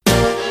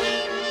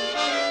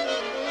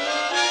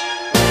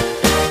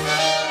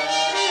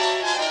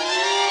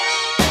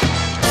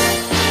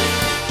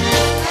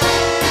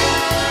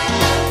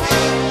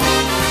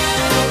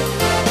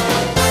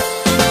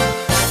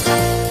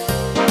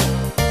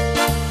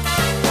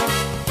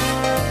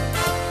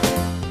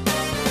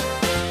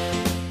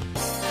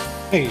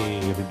Hey,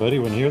 everybody,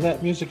 when you hear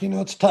that music, you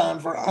know it's time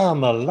for On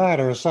the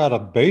Lighter Side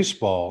of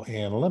Baseball.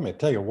 And let me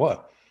tell you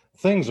what,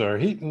 things are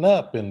heating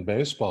up in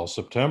baseball.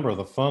 September,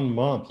 the fun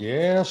month.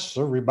 Yes,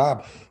 sir,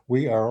 Bob.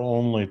 We are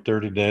only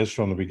 30 days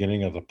from the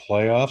beginning of the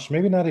playoffs,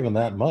 maybe not even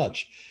that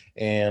much.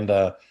 And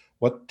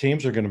what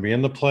teams are going to be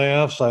in the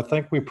playoffs, I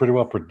think we pretty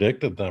well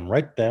predicted them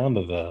right down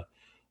to the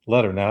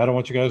letter. Now, I don't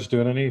want you guys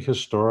doing any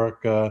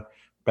historic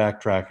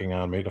backtracking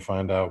on me to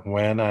find out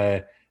when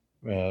I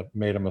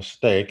made a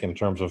mistake in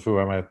terms of who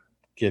I might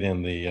get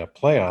in the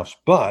playoffs.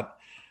 But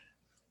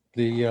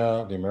the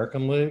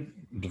American League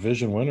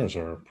division winners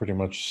are pretty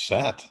much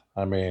set.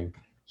 I mean,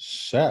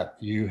 set.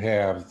 You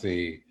have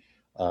the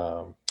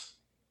um,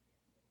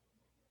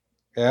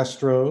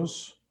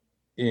 Astros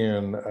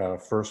in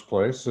first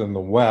place in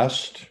the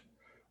West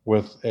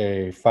with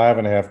a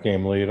 5.5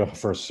 game lead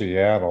over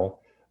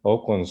Seattle.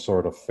 Oakland's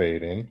sort of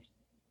fading.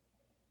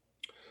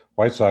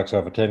 White Sox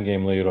have a 10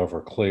 game lead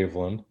over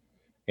Cleveland,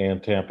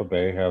 and Tampa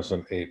Bay has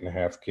an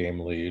 8.5 game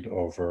lead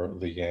over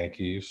the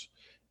Yankees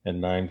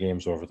and 9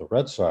 games over the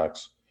Red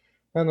Sox.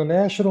 And the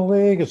National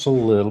League, it's a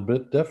little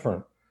bit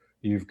different.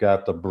 You've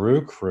got the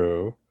Brew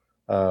Crew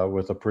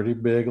with a pretty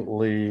big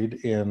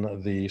lead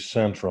in the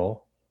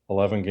Central,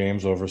 11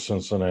 games over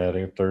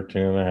Cincinnati,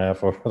 13 and a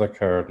half over the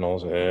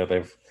Cardinals. Yeah,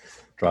 they've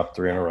dropped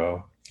three in a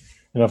row.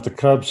 And if the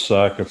Cubs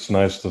suck, it's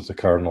nice that the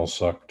Cardinals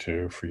suck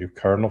too. For you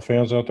Cardinal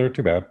fans out there,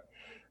 too bad.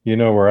 You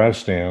know where I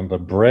stand. The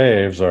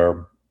Braves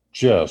are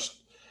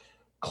just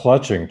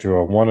clutching to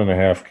a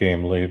 1.5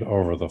 game lead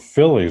over the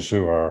Phillies,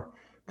 who are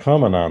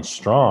coming on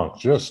strong,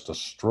 just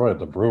destroyed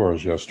the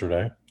Brewers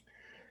yesterday.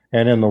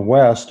 And in the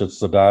West, it's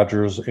the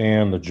Dodgers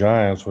and the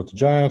Giants, with the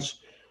Giants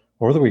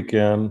over the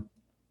weekend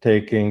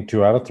taking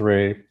 2 out of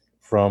 3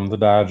 from the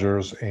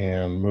Dodgers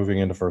and moving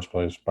into first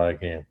place by a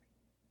game.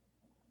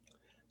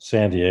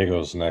 San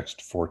Diego's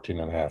next, 14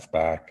 and a half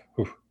back.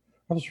 Whew.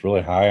 I was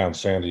really high on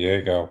San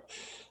Diego.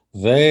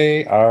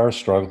 They are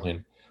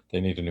struggling. They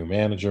need a new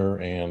manager,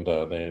 and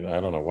I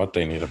don't know what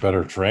they need, a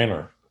better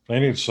trainer. They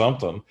need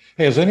something.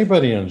 Hey, has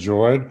anybody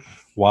enjoyed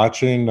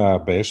watching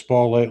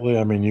baseball lately?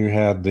 I mean, you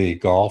had the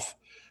golf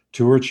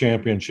tour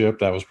championship.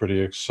 That was pretty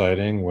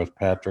exciting with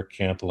Patrick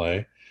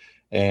Cantlay.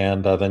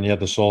 And then you had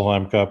the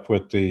Solheim Cup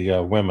with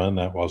the women.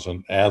 That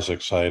wasn't as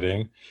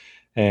exciting.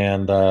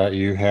 And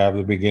you have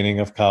the beginning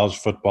of college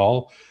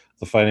football.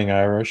 The Fighting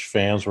Irish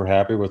fans were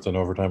happy with an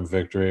overtime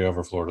victory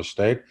over Florida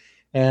State.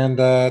 And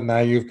now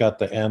you've got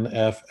the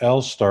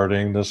NFL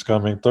starting this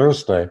coming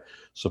Thursday.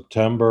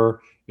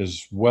 September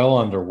is well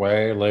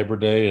underway. Labor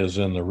Day is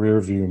in the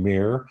rearview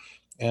mirror.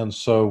 And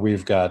so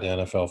we've got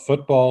NFL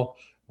football.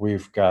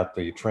 We've got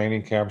the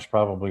training camps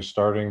probably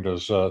starting.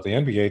 Does the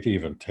NBA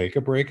even take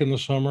a break in the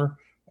summer?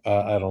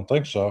 I don't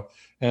think so.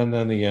 And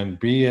then the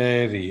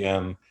NBA,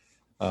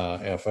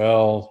 the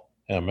FL,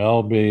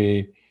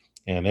 MLB,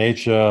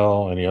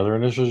 NHL, any other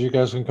initials you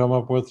guys can come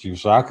up with? You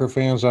soccer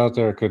fans out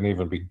there, couldn't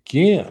even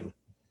begin.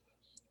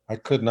 I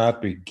could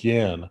not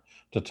begin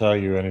to tell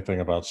you anything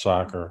about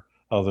soccer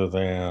other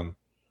than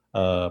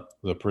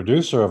the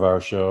producer of our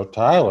show,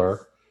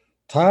 Tyler.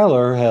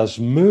 Tyler has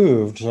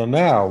moved. So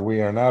now we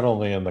are not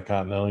only in the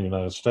continental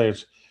United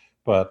States,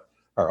 but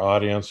our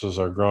audiences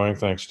are growing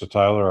thanks to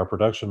Tyler, our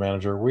production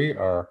manager. We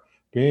are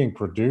being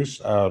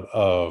produced out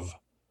of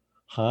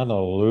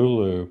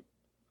Honolulu,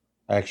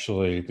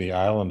 actually the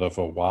island of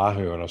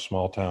Oahu, in a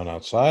small town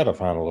outside of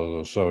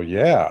Honolulu. So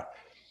yeah,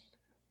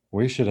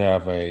 we should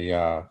have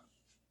a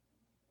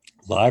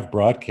live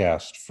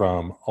broadcast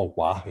from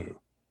Oahu.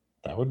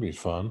 That would be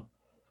fun.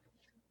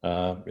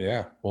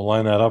 Yeah, we'll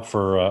line that up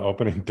for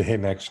opening day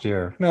next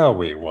year. No,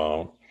 we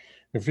won't.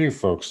 If you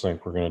folks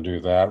think we're going to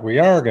do that, we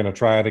are going to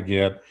try to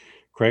get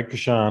Craig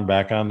Kashan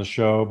back on the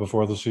show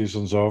before the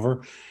season's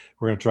over.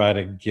 We're going to try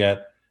to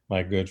get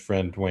my good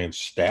friend Dwayne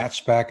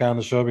Stats back on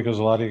the show because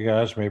a lot of you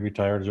guys may be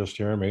tired of just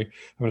hearing me. I'm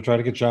going to try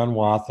to get John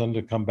Wathen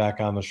to come back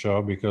on the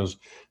show because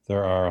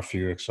there are a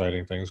few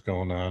exciting things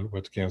going on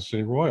with the Kansas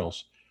City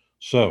Royals.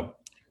 So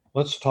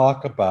let's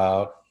talk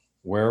about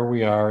where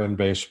we are in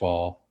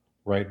baseball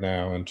right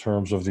now in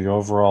terms of the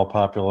overall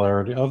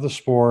popularity of the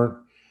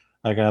sport.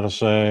 I got to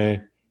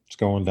say, it's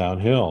going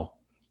downhill.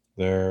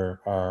 There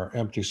are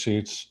empty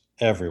seats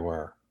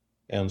everywhere.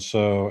 And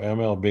so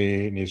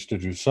MLB needs to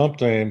do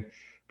something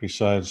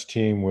besides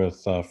team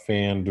with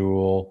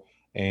FanDuel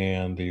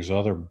and these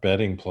other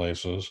betting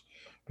places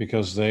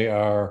because they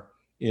are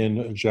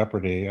in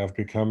jeopardy of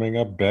becoming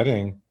a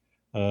betting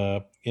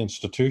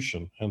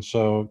institution. And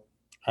so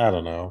I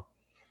don't know.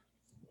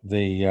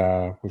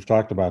 We've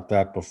talked about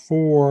that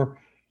before.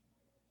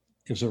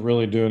 Is it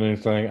really doing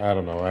anything? I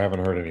don't know. I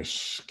haven't heard any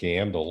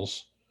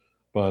scandals,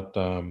 but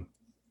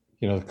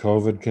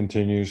COVID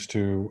continues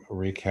to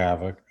wreak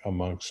havoc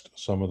amongst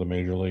some of the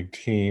major league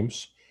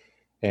teams,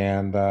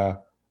 and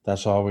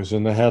that's always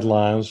in the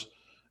headlines: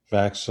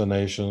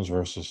 vaccinations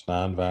versus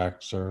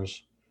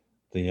non-vaxxers,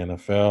 the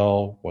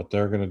NFL, what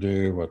they're going to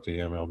do, what the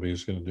MLB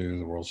is going to do,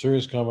 the World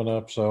Series coming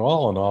up. So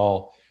all in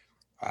all,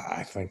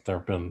 I think there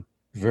have been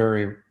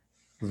very,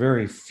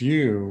 very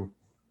few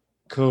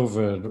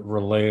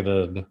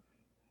COVID-related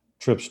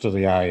trips to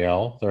the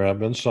IL. There have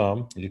been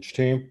some. Each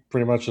team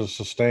pretty much has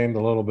sustained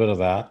a little bit of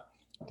that.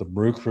 The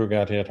Brew Crew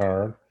got hit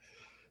hard.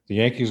 The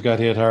Yankees got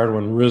hit hard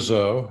when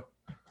Rizzo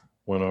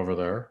went over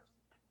there.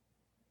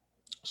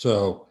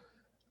 So,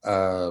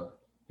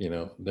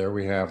 there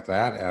we have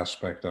that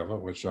aspect of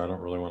it, which I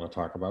don't really want to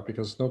talk about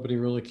because nobody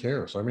really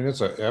cares. I mean,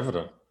 it's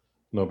evident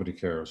nobody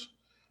cares.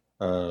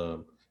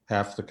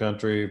 Half the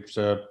country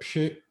said,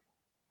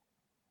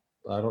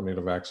 I don't need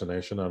a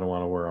vaccination. I don't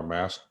want to wear a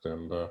mask.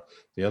 And the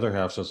other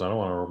half says, I don't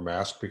want to wear a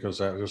mask because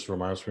that just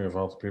reminds me of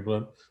all the people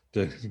that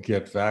didn't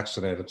get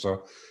vaccinated.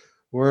 So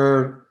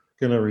we're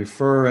going to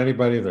refer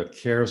anybody that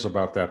cares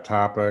about that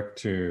topic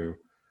to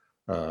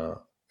CNN,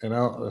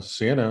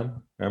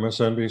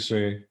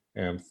 MSNBC,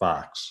 and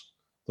Fox.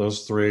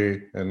 Those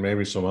three, and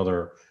maybe some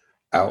other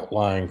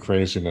outlying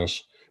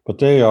craziness. But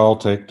they all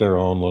take their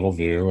own little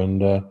view.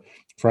 And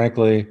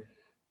frankly,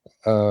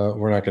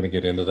 we're not going to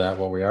get into that.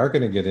 What we are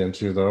going to get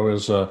into, though,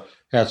 is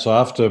hats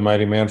off to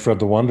Mighty Manfred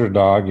the Wonder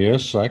Dog.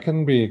 Yes, I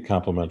can be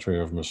complimentary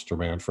of Mr.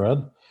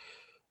 Manfred.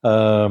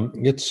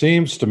 It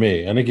seems to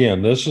me, and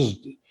again, this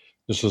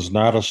is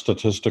not a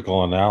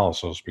statistical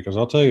analysis, because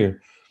I'll tell you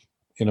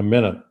in a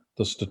minute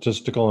the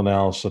statistical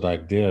analysis that I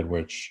did,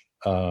 which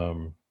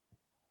I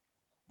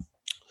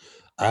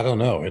don't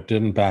know, it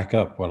didn't back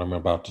up what I'm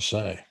about to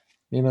say,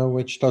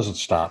 which doesn't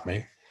stop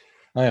me.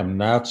 I am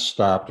not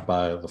stopped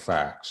by the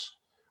facts.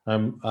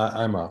 I'm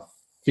a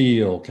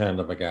feel kind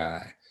of a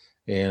guy.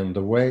 And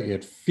the way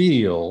it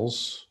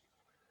feels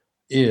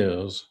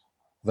is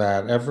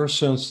that ever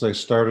since they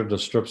started to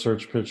strip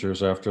search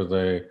pitchers after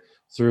they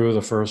threw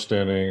the first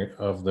inning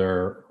of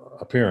their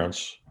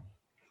appearance,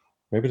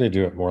 maybe they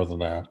do it more than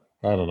that.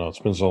 I don't know. It's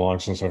been so long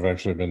since I've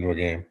actually been to a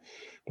game,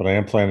 but I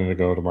am planning to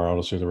go tomorrow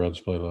to see the Reds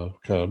play the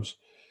Cubs.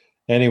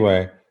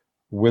 Anyway,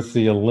 with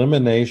the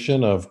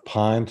elimination of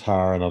pine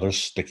tar and other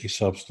sticky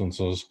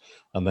substances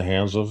on the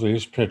hands of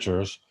these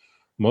pitchers,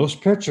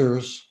 most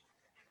pitchers,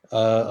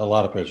 a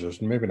lot of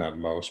pitchers, maybe not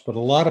most, but a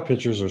lot of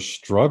pitchers are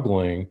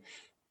struggling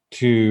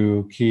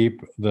to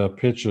keep the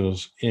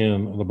pitches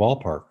in the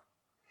ballpark.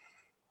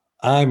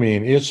 I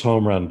mean, it's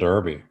home run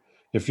derby.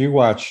 If you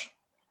watch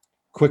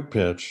Quick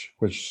Pitch,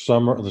 which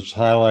there's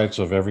highlights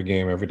of every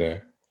game every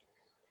day,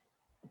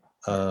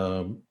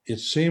 it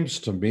seems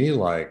to me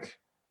like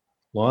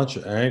Launch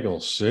Angle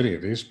City,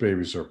 these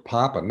babies are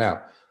popping.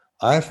 Now,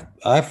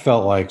 I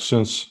felt like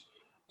since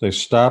they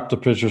stopped the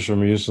pitchers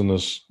from using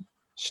this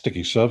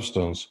sticky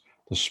substance,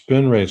 the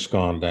spin rate's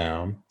gone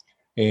down,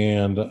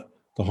 and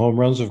the home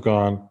runs have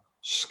gone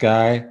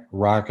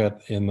skyrocket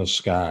in the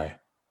sky,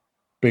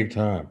 big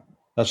time.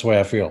 That's the way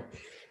I feel.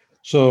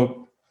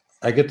 So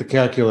I get the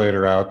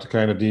calculator out to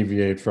kind of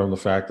deviate from the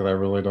fact that I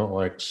really don't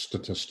like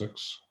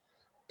statistics.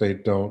 They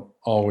don't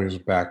always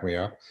back me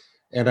up.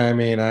 And I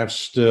mean, I'm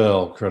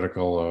still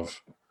critical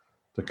of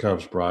the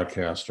Cubs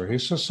broadcaster. He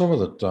says some of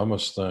the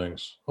dumbest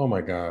things. Oh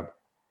my God.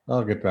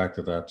 I'll get back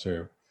to that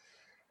too.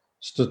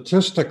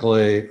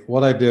 Statistically,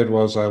 what I did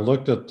was I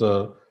looked at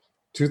the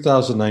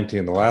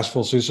 2019, the last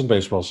full season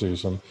baseball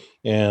season,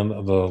 and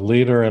the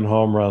leader in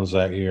home runs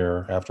that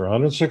year after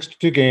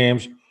 162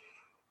 games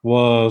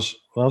was,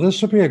 well,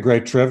 this would be a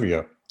great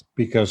trivia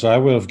because I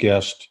would have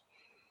guessed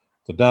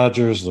the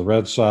Dodgers, the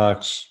Red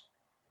Sox,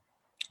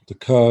 the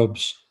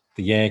Cubs,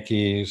 the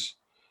Yankees,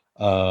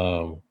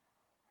 on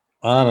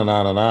and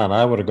on and on.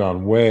 I would have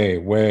gone way,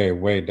 way,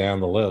 way down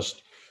the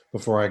list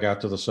before I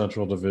got to the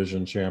Central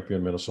Division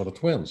champion Minnesota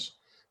Twins.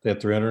 They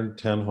had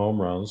 310 home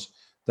runs.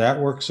 That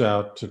works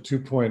out to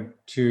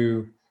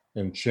 2.2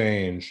 and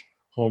change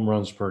home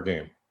runs per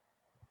game.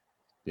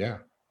 Yeah,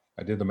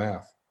 I did the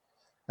math.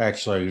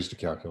 Actually, I used a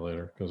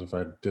calculator because if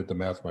I did the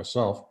math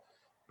myself,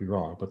 I'd be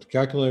wrong. But the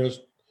calculator is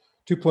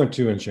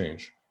 2.2 and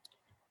change.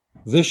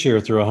 This year,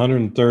 through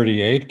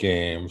 138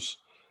 games,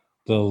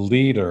 the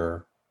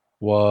leader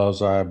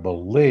was, I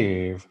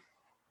believe,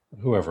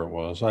 whoever it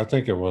was. I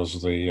think it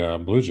was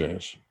the Blue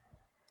Jays.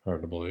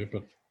 Hard to believe,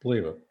 but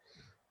believe it.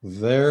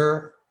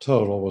 Their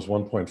total was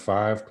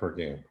 1.5 per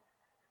game.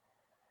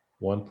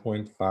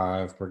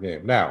 1.5 per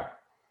game. Now,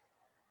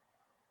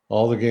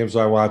 all the games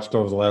I watched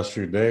over the last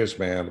few days,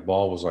 man, the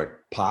ball was like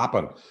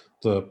popping.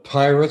 The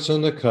Pirates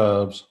and the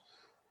Cubs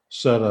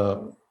set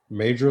a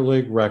major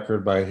league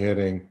record by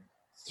hitting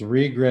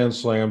 3 grand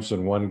slams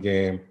in one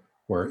game,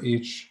 where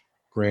each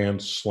grand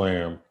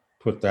slam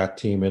put that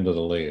team into the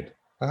lead.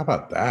 How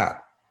about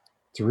that?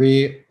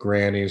 3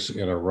 grannies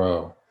in a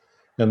row.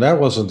 And that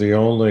wasn't the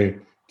only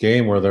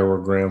game where there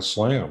were grand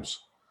slams.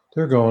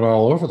 They're going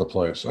all over the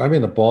place. I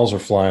mean, the balls are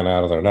flying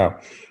out of there. Now,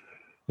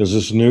 is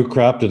this new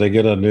crop? Did they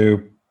get a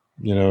new,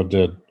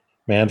 did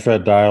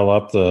Manfred dial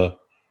up the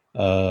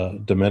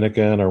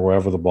Dominican or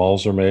wherever the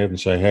balls are made and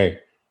say, hey,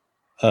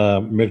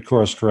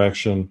 mid-course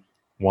correction,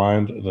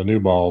 wind the new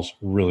balls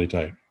really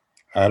tight?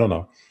 I don't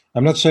know.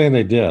 I'm not saying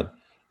they did.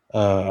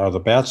 Are the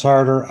bats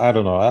harder? I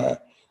don't know.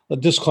 A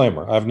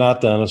disclaimer: I've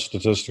not done a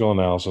statistical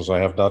analysis. I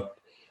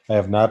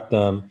have not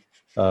done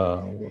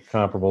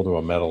comparable to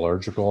a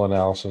metallurgical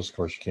analysis. Of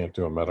course, you can't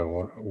do a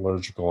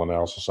metallurgical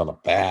analysis on a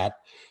bat,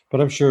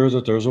 but I'm sure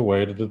that there's a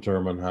way to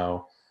determine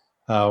how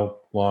how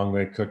long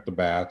they cook the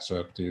bats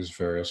at these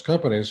various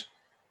companies.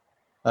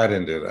 I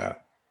didn't do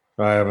that.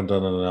 I haven't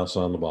done anything else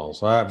on the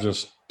balls. I'm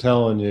just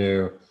telling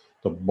you,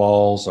 the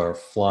balls are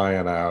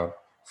flying out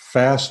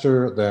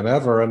faster than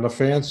ever, and the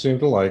fans seem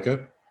to like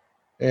it.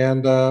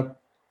 And I'm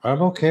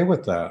okay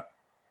with that.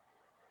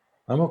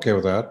 I'm okay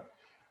with that.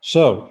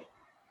 So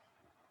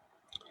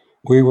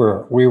we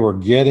were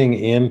getting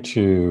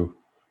into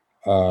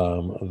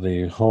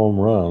the home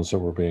runs that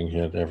were being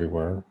hit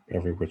everywhere,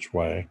 every which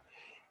way,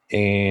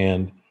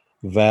 and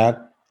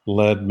that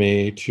led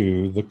me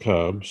to the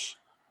Cubs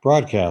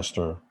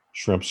broadcaster,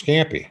 Shrimp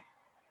Scampy.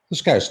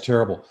 This guy's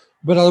terrible.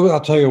 But I'll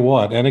tell you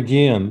what, and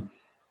again,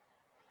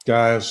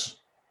 guys,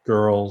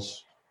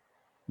 girls,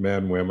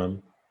 men,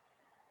 women,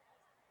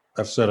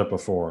 I've said it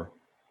before.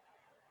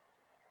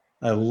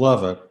 I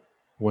love it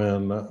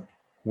when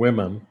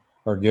women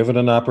are given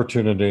an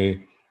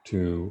opportunity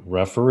to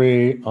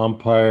referee,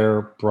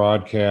 umpire,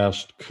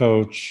 broadcast,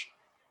 coach.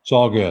 It's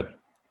all good.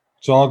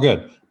 It's all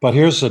good. But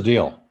here's the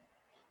deal,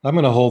 I'm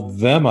going to hold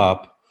them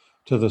up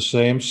to the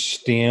same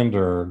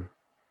standard.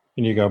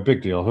 And you go,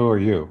 big deal. Who are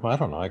you? I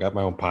don't know. I got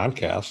my own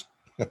podcast.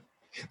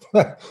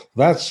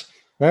 that's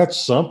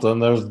that's something.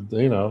 There's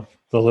the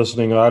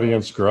listening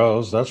audience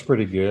grows. That's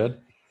pretty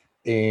good.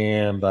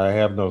 And I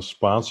have no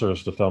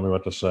sponsors to tell me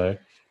what to say.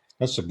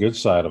 That's the good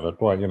side of it.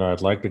 Boy,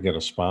 I'd like to get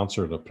a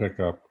sponsor to pick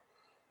up,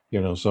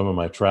 some of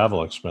my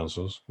travel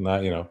expenses.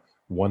 Not,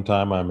 one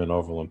time I'm in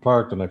Overland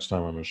Park, the next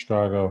time I'm in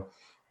Chicago,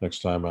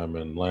 next time I'm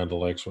in Land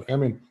O'Lakes. I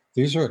mean,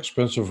 these are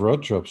expensive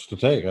road trips to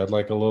take. I'd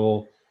like a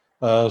little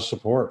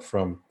support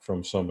from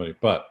somebody.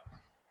 But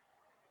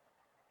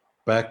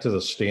back to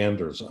the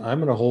standards. I'm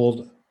going to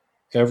hold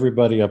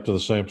everybody up to the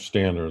same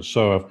standards.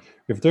 So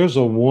if there's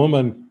a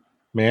woman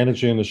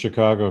managing the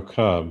Chicago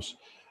Cubs,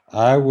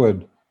 I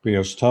would be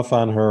as tough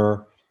on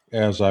her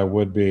as I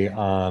would be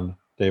on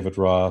David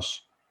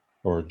Ross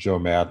or Joe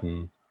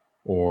Madden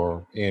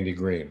or Andy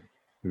Green,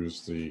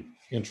 who's the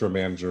interim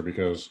manager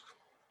because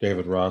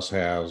David Ross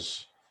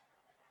has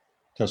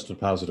tested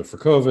positive for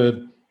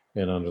COVID,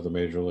 and under the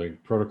major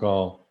league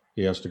protocol,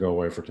 he has to go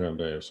away for 10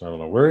 days. I don't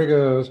know where he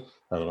goes.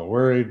 I don't know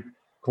where he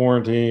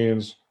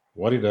quarantines,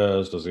 what he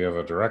does. Does he have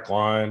a direct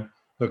line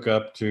hook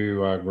up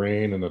to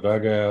Green in the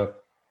dugout?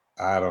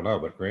 I don't know,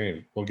 but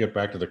Green, we'll get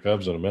back to the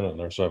Cubs in a minute in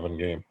their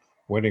 7-game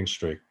winning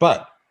streak.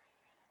 But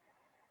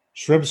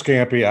Shrimp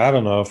Scampy, I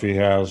don't know if he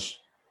has,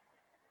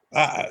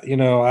 I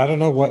don't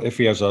know what if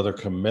he has other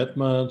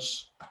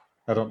commitments.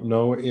 I don't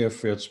know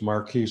if it's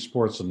Marquee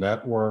Sports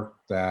Network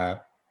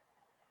that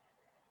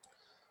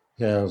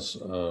has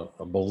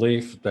a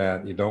belief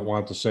that you don't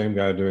want the same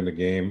guy doing the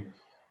game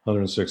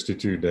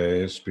 162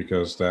 days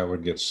because that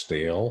would get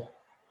stale.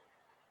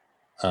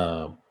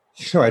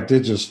 I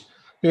did just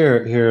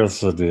here's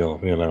the deal.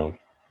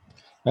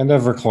 I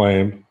never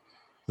claimed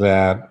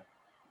that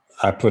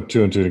I put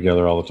 2 and 2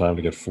 together all the time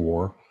to get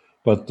 4,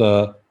 but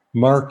the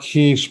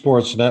Marquee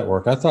Sports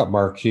Network, I thought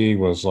Marquee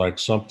was like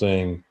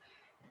something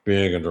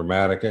big and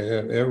dramatic.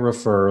 It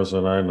refers,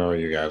 and I know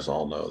you guys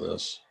all know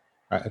this.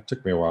 It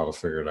took me a while to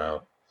figure it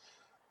out.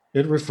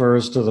 It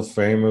refers to the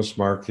famous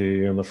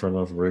marquee in the front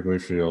of Wrigley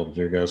Field.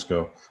 You guys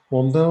go,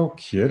 well, no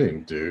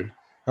kidding, dude.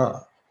 You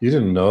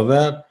didn't know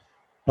that?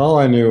 All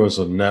I knew was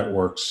the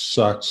network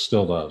sucks,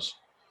 still does.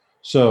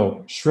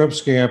 So Shrimp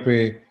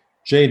Scampy,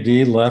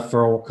 JD left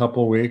for a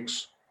couple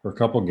weeks or a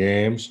couple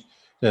games.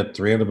 They had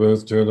 3 in the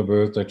booth, 2 in the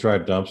booth. They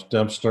tried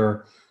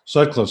Dempster.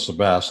 Sutcliffe's the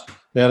best.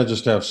 They had to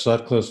just have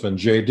Sutcliffe and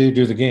JD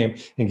do the game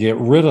and get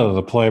rid of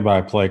the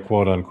play-by-play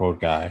quote-unquote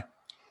guy.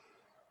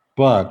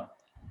 But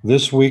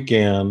this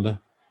weekend,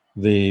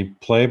 the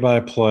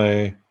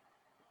play-by-play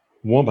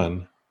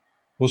woman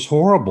was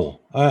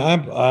horrible.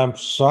 I'm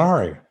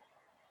sorry.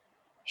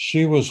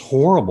 She was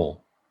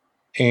horrible.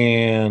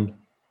 And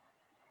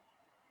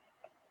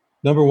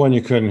number one,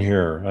 you couldn't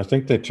hear her. I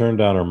think they turned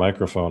down her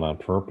microphone on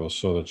purpose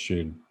so that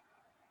she'd,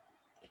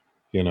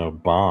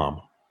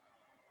 bomb.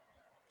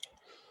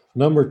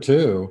 Number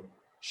two,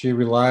 she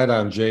relied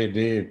on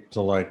JD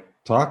to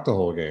talk the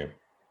whole game,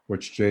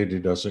 which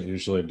JD doesn't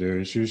usually do.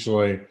 He's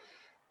usually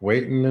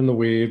waiting in the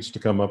weeds to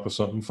come up with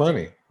something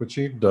funny, which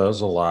he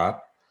does a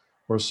lot,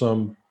 or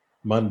some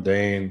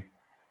mundane,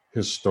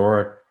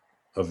 historic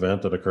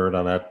event that occurred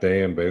on that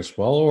day in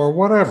baseball or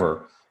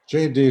whatever.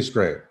 JD's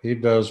great. He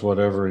does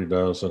whatever he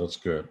does, and it's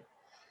good.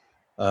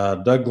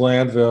 Doug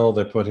Glanville,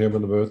 they put him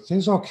in the booth.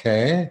 He's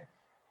okay.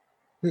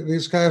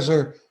 These guys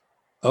are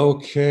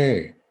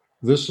okay.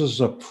 This is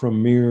a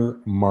premier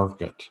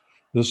market.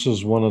 This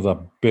is one of the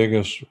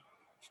biggest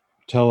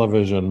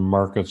television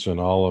markets in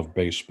all of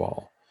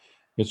baseball.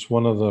 It's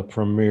one of the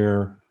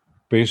premier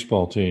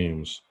baseball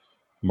teams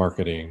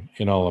marketing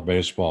in all of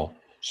baseball.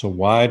 So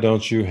why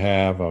don't you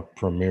have a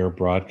premier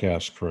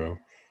broadcast crew?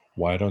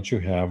 Why don't you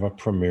have a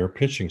premier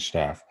pitching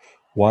staff?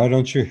 Why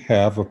don't you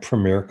have a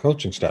premier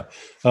coaching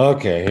staff?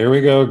 Okay, here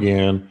we go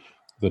again.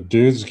 The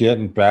dude's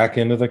getting back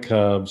into the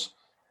Cubs.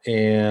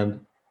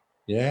 And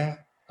yeah,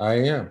 I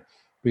am.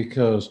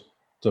 Because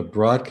the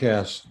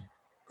broadcast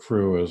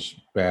crew is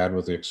bad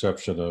with the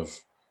exception of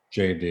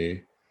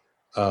JD.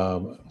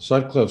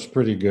 Sutcliffe's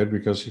pretty good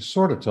because he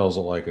sort of tells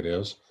it like it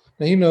is.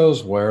 Now, he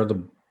knows where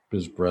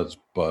his bread's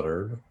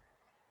buttered,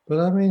 but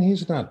I mean,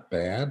 he's not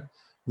bad.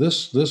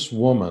 This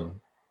woman,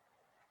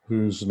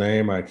 whose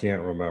name I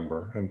can't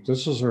remember, and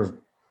this is her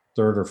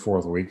third or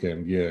fourth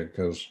weekend gig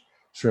because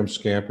Shrimp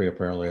Scampi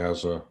apparently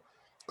has a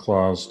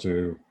clause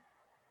to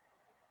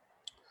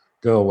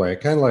go away,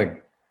 kind of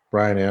like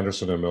Brian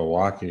Anderson in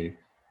Milwaukee.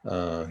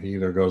 He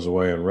either goes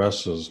away and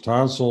rests his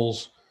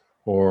tonsils,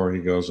 or he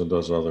goes and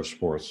does other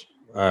sports.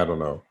 I don't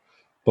know,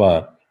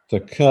 but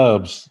the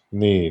Cubs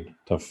need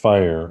to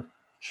fire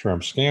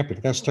Shrimp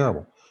Scampi. That's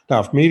terrible. Now,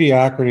 if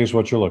mediocrity is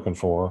what you're looking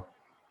for,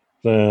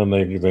 then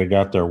they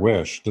got their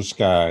wish. This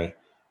guy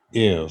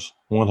is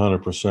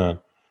 100%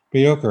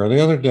 mediocre.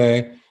 The other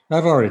day,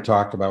 I've already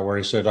talked about where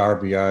he said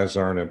RBIs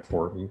aren't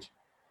important.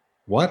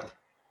 What?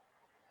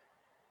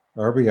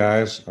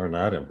 RBIs are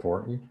not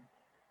important.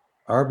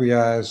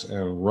 RBIs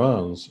and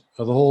runs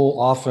are the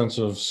whole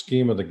offensive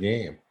scheme of the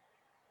game.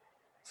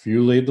 If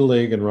you lead the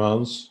league in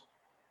runs,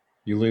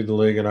 you lead the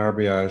league in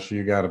RBIs,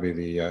 you got to be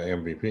the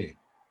MVP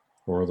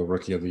or the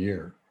rookie of the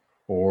year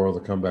or the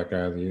comeback guy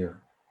of the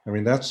year. I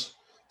mean,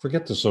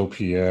 forget this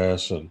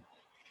OPS and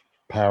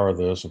power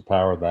this and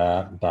power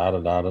that, da da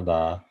da da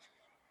da.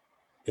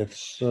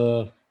 It's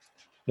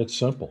it's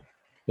simple.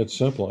 It's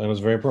simple and it's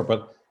very important.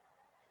 But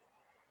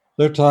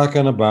they're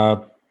talking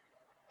about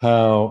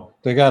how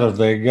they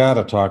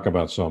gotta talk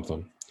about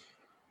something.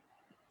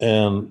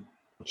 And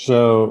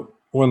so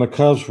when the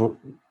Cubs were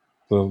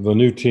the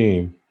new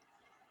team,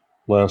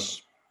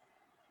 Les,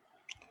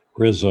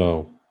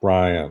 Rizzo,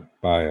 Bryant,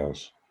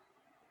 Baez,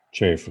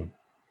 Chafin,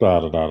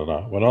 da da da da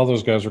da. When all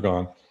those guys were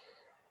gone,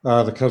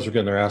 the Cubs were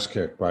getting their ass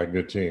kicked by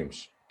good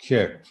teams.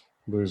 Kicked,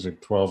 losing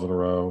 12 in a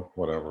row,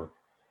 whatever,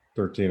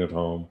 13 at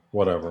home,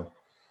 whatever.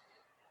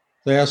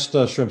 They asked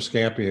Shrimp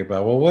Scampi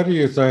about, well, what do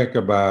you think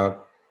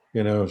about,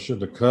 should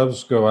the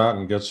Cubs go out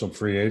and get some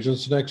free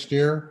agents next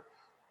year,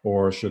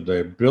 or should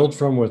they build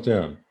from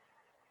within?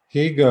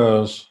 He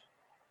goes,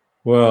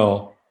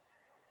 well,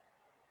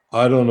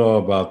 I don't know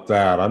about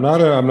that. I'm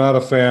not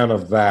a fan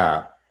of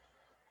that,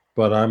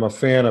 but I'm a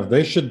fan of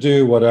they should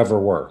do whatever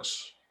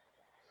works.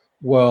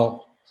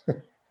 Well, all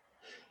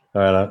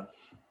right, I'm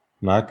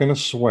not going to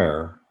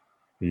swear,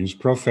 use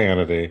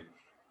profanity,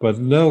 but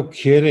no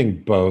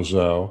kidding,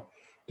 bozo.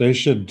 They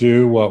should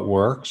do what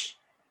works.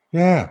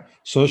 Yeah,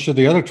 so should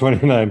the other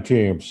 29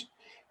 teams.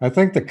 I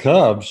think the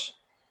Cubs,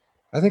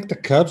 I think the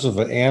Cubs have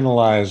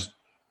analyzed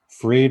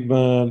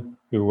Friedman,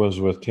 who was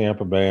with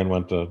Tampa Bay and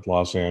went to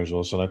Los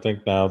Angeles, and I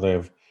think now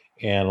they've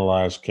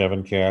analyzed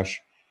Kevin Cash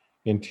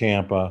in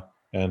Tampa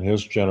and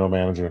his general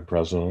manager and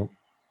president.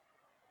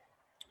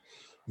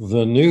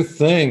 The new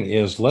thing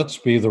is let's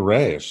be the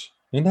Rays.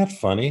 Isn't that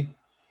funny?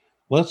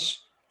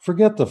 Let's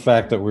forget the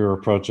fact that we were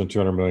approaching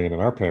 200 million in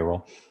our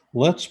payroll.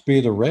 Let's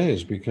be the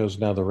Rays because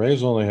now the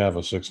Rays only have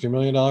a $60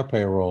 million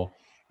payroll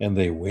and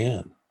they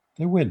win.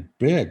 They win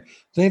big.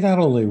 They not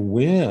only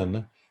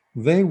win,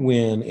 they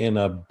win in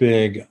a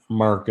big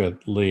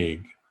market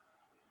league.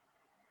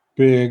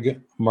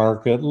 Big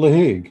market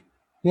league.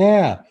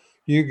 Yeah.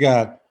 You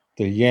got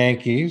the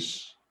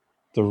Yankees,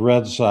 the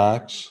Red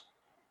Sox,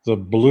 the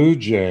Blue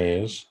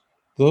Jays.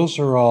 Those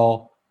are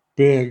all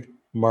big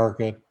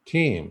market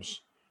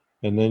teams.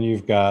 And then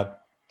you've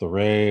got the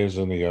Rays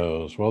and the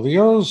O's. Well, the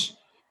O's,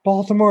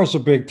 Baltimore is a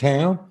big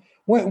town.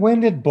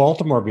 When did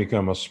Baltimore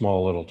become a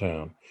small little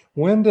town?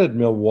 When did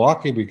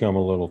Milwaukee become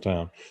a little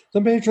town?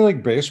 The Major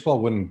League Baseball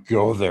wouldn't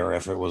go there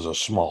if it was a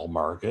small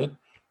market.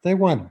 They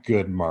want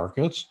good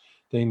markets.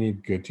 They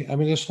need good teams. I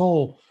mean, this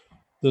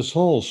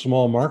whole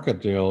small market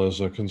deal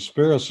is a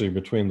conspiracy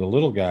between the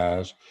little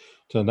guys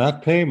to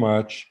not pay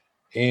much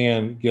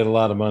and get a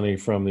lot of money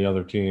from the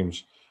other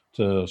teams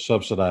to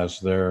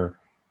subsidize their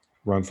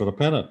run for the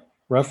pennant.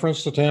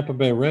 Reference the Tampa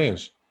Bay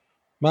Rays.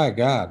 My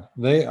God,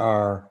 they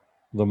are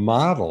the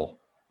model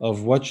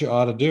of what you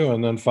ought to do,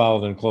 and then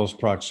followed in close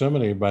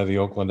proximity by the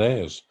Oakland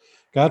A's.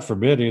 God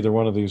forbid either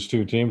one of these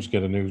two teams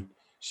get a new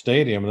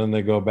stadium, and then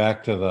they go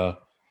back to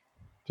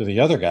the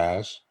other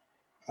guys.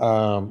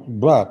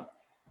 But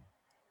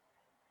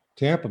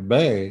Tampa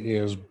Bay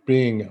is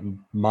being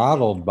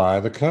modeled by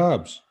the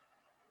Cubs.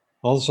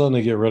 All of a sudden,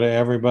 they get rid of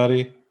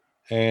everybody,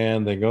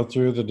 and they go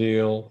through the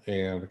deal,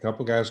 and a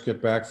couple guys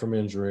get back from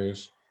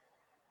injuries,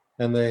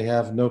 and they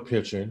have no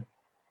pitching,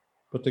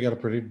 but they got a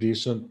pretty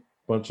decent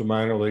bunch of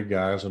minor league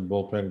guys and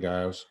bullpen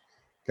guys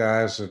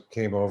that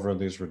came over in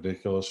these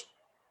ridiculous,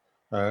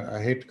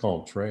 I hate to call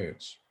them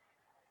trades,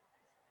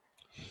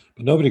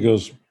 but nobody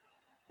goes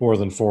more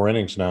than 4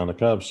 innings now in the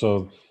Cubs.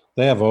 So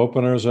they have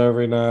openers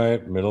every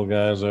night, middle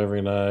guys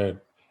every night,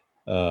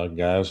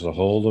 guys to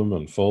hold them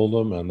and fold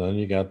them, and then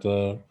you got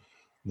the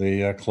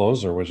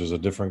closer, which is a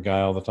different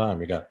guy all the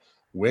time. You got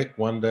Wick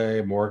one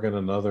day, Morgan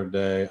another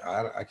day.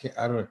 I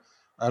can't.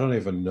 I don't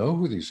even know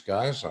who these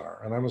guys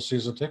are, and I'm a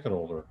season ticket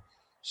holder.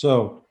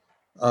 So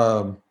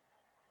um,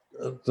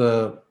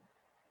 the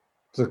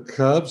the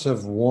Cubs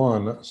have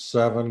won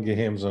 7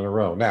 games in a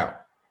row. Now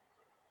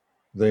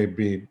they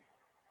beat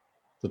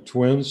the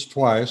Twins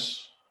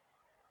twice,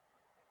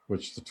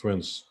 which the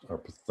Twins are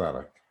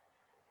pathetic.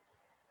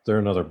 They're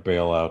another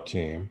bailout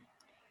team.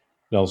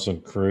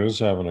 Nelson Cruz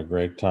having a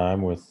great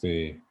time with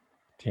the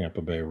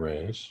Tampa Bay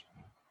Rays.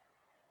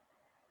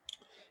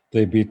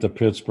 They beat the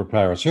Pittsburgh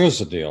Pirates. Here's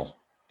the deal.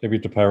 They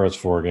beat the Pirates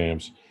 4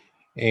 games,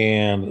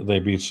 and they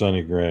beat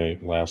Sonny Gray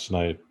last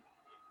night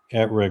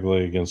at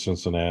Wrigley against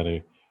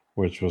Cincinnati,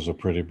 which was a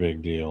pretty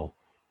big deal.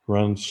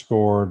 Runs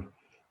scored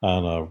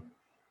on a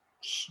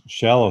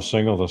shallow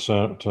single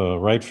to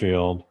right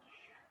field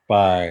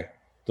by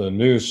the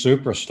new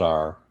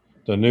superstar,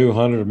 the new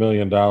 $100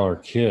 million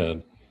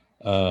kid,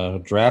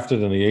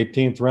 drafted in the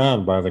 18th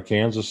round by the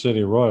Kansas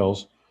City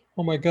Royals.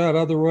 Oh my God,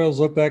 how'd the Royals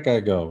let that guy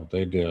go?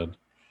 They did.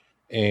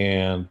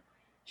 And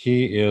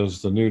he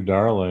is the new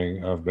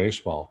darling of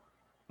baseball.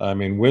 I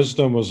mean,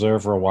 Wisdom was there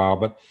for a while,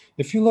 but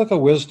if you look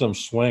at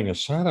Wisdom's swing,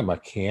 it's kind of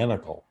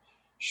mechanical.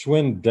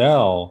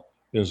 Schwindel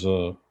is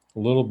a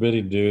little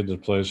bitty dude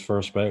that plays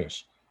first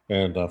base,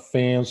 and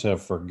fans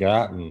have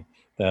forgotten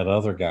that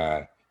other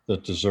guy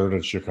that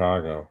deserted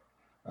Chicago.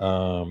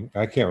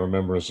 I can't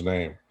remember his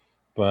name,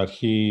 but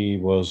he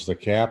was the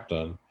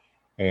captain,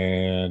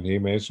 and he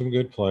made some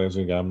good plays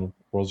and got him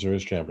World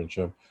Series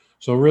championship.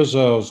 So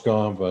Rizzo's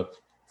gone, but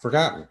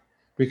forgotten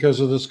because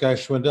of this guy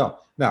Schwindel.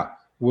 Now,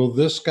 will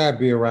this guy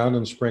be around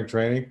in spring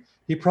training?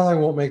 He probably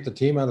won't make the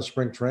team out of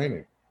spring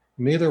training.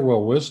 Neither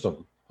will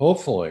Wisdom.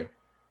 Hopefully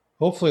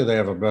they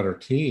have a better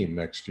team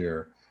next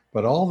year.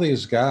 But all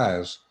these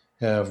guys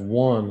have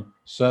won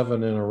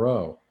 7 in a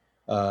row.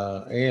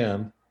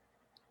 And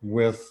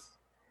with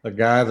a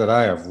guy that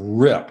I have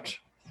ripped,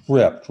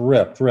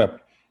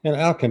 and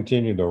I'll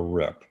continue to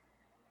rip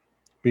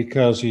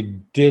because he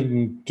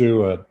didn't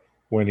do it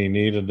when he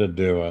needed to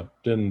do it.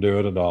 Didn't do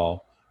it at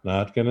all.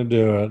 Not going to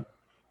do it.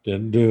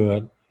 Didn't do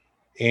it.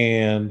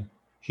 And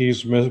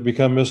he's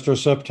become Mr.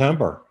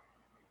 September.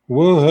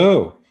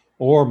 Woohoo.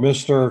 Or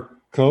Mr.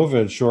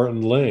 COVID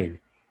shortened league.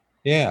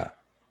 Yeah.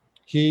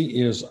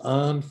 He is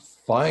on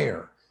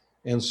fire.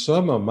 And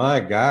some of my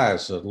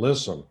guys that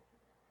listen,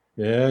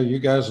 yeah, you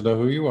guys know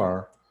who you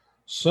are.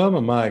 Some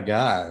of my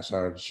guys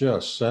are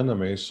just sending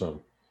me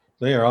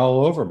they are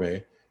all over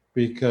me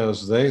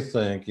because they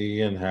think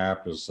Ian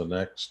Happ is the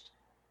next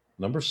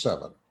number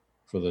 7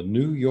 for the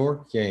New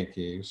York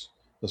Yankees.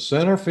 The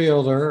center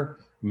fielder,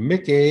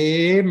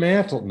 Mickey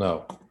Mantle.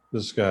 No,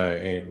 this guy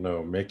ain't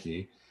no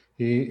Mickey.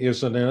 He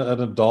is an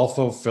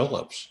Adolfo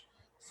Phillips,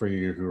 for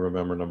you who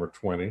remember number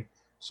 20,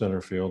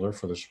 center fielder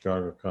for the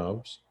Chicago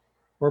Cubs,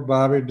 or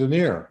Bobby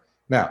Dernier.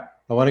 Now,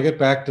 I want to get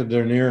back to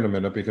Dernier in a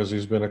minute because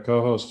he's been a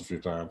co-host a few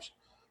times.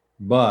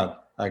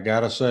 But I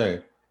got to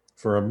say,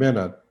 for a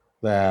minute,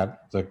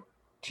 that the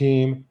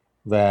team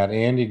that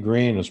Andy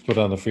Green has put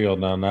on the field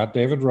now, not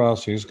David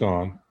Ross, he's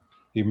gone.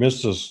 He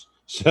missed his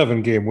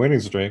 7-game winning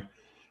streak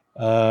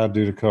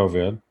due to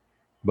COVID.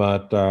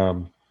 But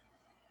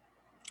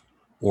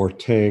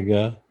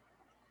Ortega,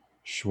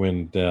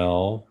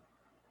 Schwindel,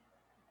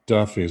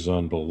 Duffy's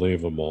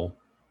unbelievable.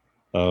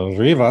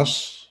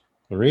 Rivas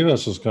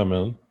has come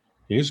in.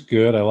 He's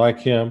good. I like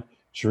him.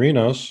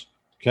 Chirinos,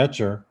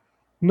 catcher.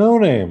 No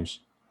names.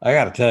 I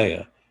got to tell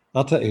you.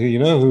 I'll tell you. You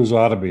know who's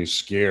ought to be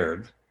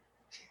scared.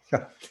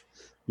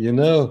 you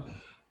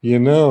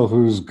know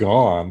who's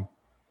gone.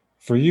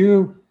 For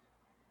you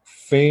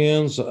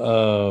fans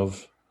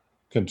of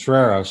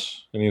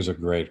Contreras, and he's a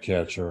great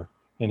catcher,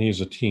 and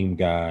he's a team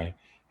guy,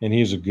 and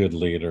he's a good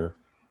leader,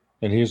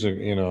 and he's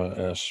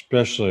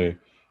especially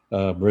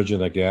bridging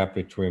the gap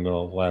between the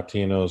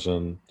Latinos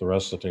and the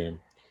rest of the team.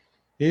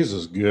 He's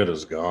as good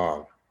as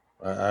gone.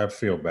 I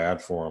feel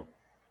bad for him.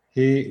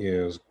 He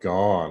is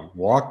gone.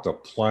 Walk the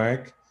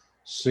plank.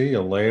 See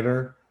you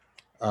later.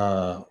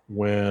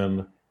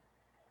 When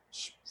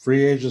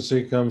free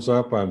agency comes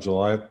up on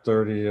July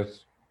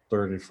 30th,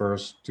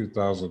 31st,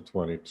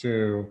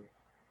 2022,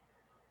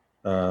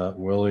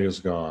 Willie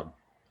is gone.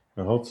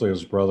 And hopefully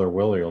his brother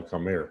Willie will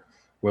come here.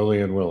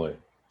 Willie and Willie.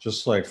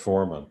 Just like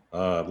Foreman.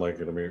 I'd like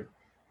you to meet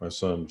my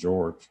son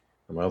George,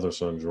 and my other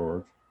son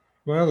George,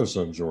 my other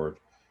son George.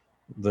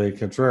 The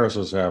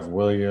Contrerases have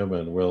William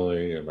and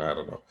Willie, and I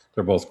don't know.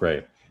 They're both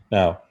great.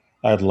 Now,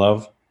 I'd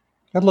love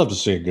to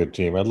see a good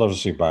team. I'd love to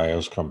see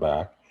Baez come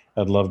back.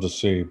 I'd love to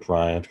see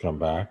Bryant come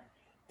back.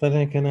 That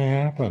ain't going to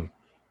happen.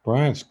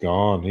 Bryant's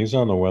gone. He's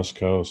on the West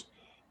Coast.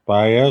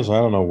 Baez, I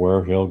don't know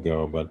where he'll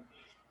go, but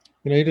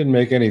he didn't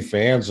make any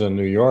fans in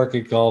New York.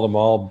 He called them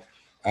all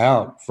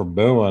out for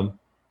booing,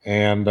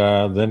 and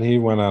then he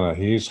went on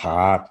he's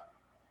hot.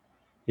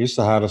 He's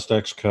the hottest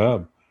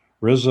ex-Cub.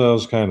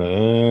 Rizzo's kind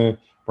of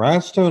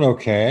Bryant's doing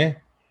okay,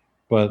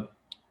 but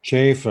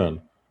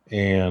Chafin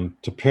and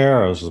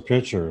Taperas, the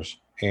pitchers,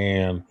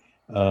 and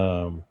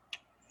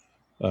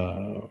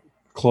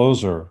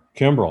closer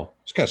Kimbrel,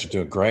 these guys are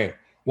doing great.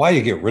 Why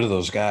you get rid of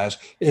those guys?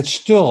 It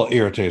still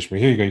irritates me.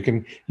 Here you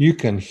go. You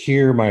can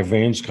hear my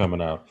veins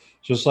coming out.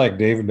 Just like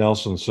David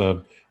Nelson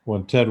said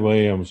when Ted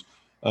Williams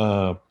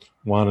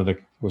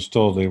was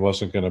told he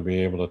wasn't going to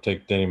be able to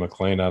take Denny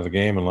McClain out of the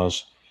game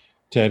unless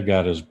Ted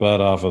got his butt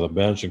off of the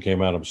bench and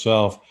came out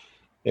himself.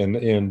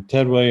 In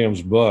Ted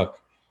Williams' book,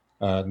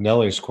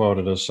 Nelly's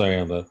quoted as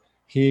saying that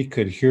he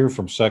could hear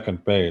from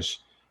second base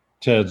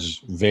Ted's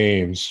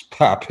veins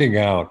popping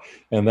out.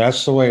 And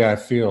that's the way I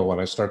feel when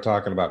I start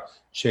talking about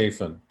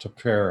Chafin,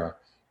 Tepera,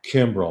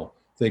 Kimbrell.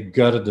 They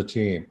gutted the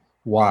team.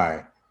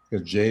 Why?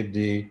 Because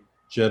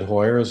Jed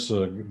Hoyer is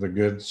the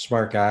good,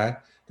 smart guy,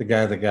 the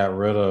guy that got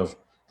rid of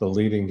the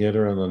leading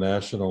hitter in the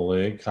National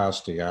League,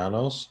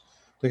 Castellanos,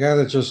 the guy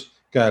that just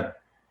got,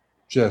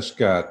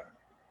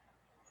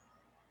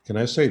 can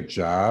I say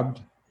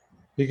jobbed?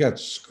 He got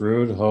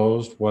screwed,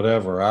 hosed,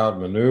 whatever,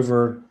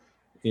 outmaneuvered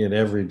in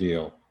every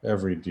deal,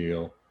 every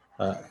deal.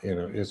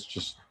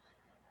 It's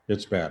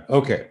bad.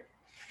 Okay,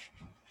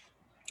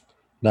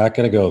 not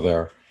going to go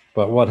there.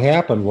 But what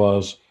happened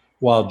was,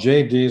 while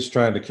JD's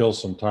trying to kill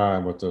some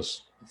time with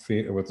this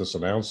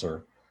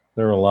announcer,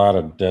 there are a lot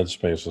of dead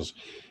spaces.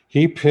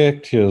 He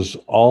picked his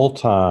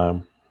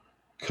all-time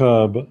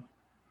Cub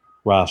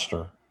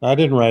roster. I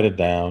didn't write it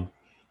down,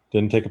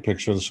 didn't take a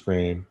picture of the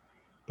screen,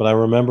 but I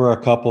remember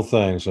a couple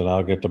things, and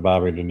I'll get to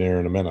Bobby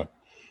Dernier in a minute.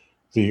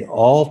 The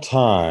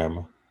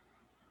all-time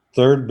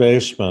third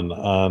baseman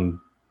on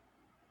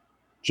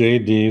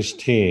JD's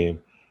team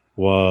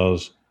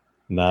was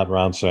not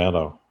Ron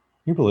Santo.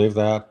 You believe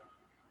that?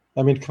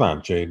 I mean, come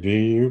on, JD.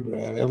 You,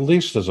 at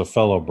least as a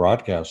fellow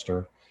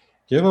broadcaster,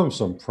 give him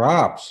some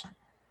props.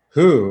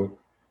 Who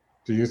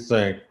do you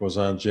think was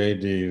on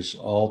JD's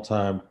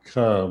all-time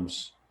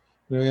Cubs?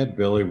 You know, he had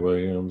Billy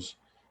Williams,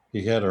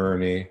 he had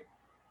Ernie,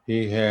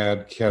 he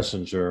had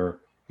Kessinger,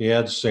 he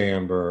had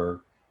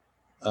Sandberg.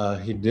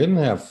 He didn't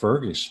have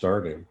Fergie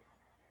starting,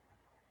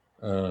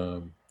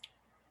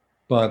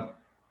 but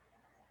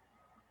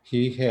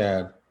he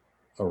had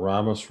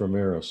Aramis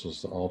Ramirez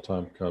as the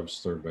all-time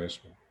Cubs third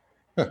baseman.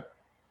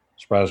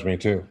 Surprised me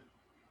too.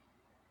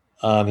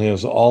 On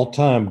his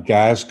all-time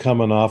guys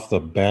coming off the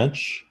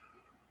bench,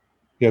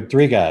 he had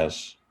three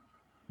guys.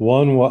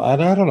 One,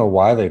 and I don't know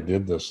why they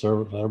did this.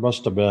 There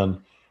must have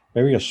been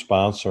maybe a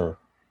sponsor.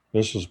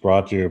 This is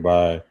brought to you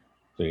by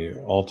the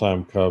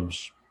all-time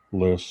Cubs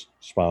list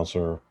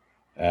sponsor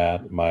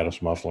at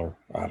Midas Muffler.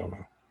 I don't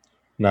know.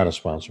 Not a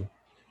sponsor.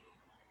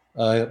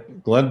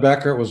 Glenn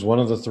Beckert was one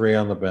of the three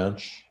on the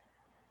bench.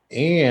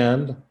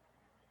 And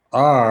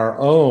our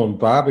own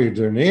Bobby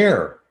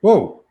Dernier.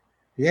 Whoa.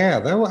 Yeah,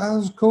 that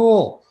was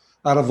cool.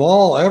 Out of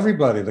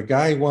everybody, the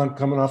guy who won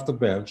coming off the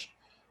bench,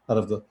 out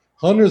of the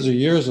hundreds of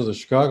years of the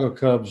Chicago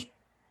Cubs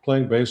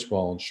playing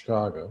baseball in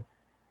Chicago,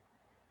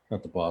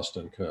 not the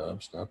Boston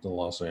Cubs, not the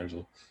Los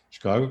Angeles,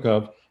 Chicago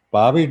Cubs,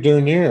 Bobby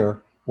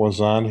Dernier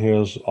was on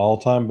his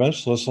all-time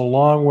bench list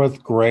along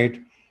with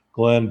great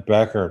Glenn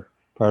Beckert,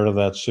 part of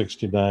that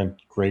 69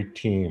 great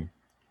team.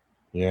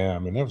 Yeah, I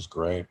mean, that was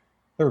great.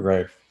 They were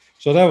great.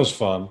 So that was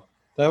fun.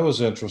 That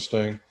was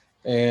interesting.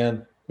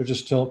 And they're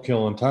just still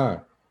killing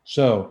time.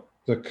 So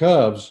the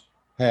Cubs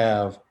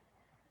have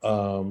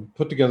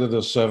put together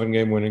this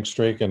 7-game winning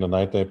streak, and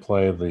tonight they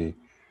play the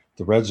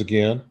Reds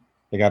again.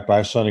 They got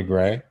by Sonny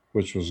Gray,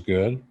 which was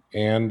good.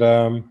 And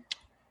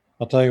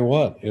I'll tell you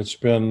what, it's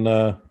been,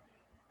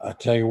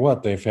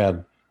 they've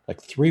had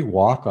like 3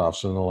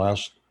 walk-offs in the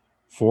last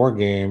 4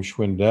 games.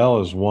 Schwindel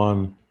has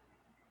won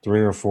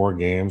 3 or 4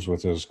 games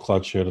with his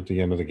clutch hit at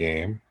the end of the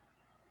game.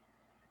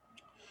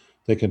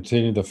 They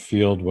continue to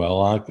field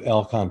well.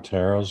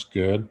 Alcantara's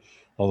good,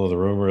 although the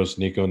rumor is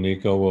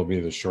Nico will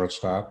be the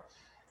shortstop.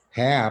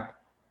 Happ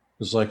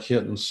is like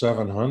hitting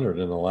 700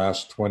 in the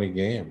last 20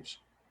 games.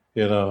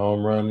 He hit a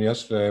home run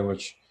yesterday,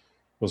 which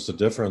was the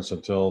difference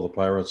until the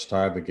Pirates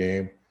tied the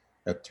game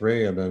at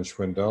 3, and then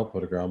Schwindel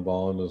put a ground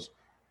ball in his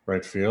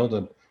right field.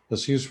 And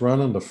as he's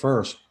running to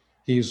first,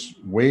 he's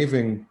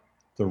waving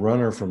the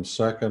runner from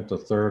second to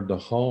third to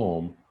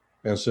home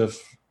as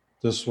if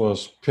this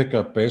was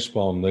pickup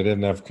baseball and they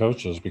didn't have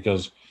coaches,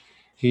 because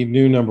he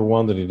knew, number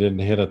one, that he didn't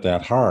hit it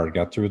that hard,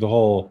 got through the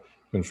hole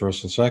in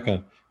first and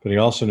second, but he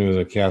also knew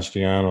that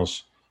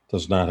Castellanos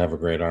does not have a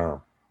great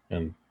arm.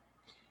 And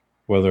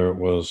whether it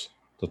was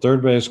the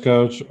third base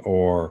coach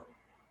or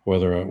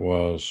whether it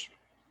was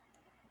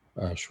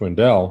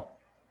Schwindel,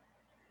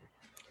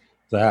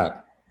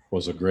 that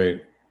was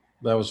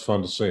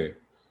fun to see.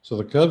 So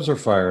the Cubs are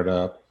fired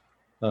up,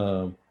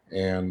 and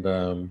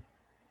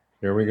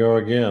here we go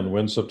again.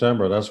 Win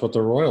September. That's what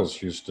the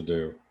Royals used to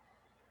do.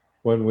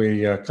 When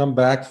we come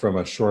back from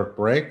a short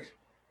break,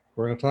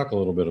 we're going to talk a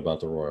little bit about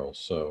the Royals.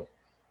 So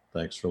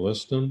thanks for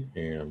listening,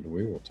 and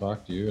we will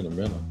talk to you in a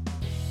minute.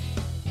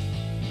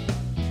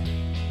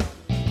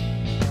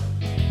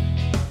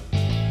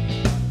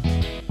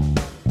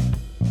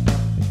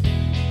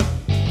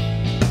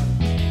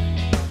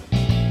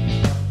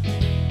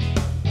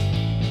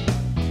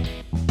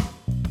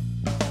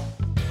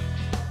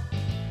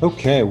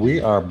 Okay,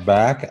 we are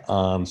back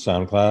on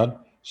SoundCloud,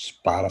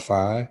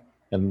 Spotify,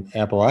 and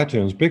Apple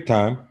iTunes. Big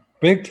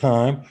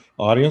time.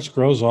 Audience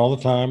grows all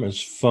the time.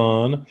 It's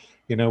fun.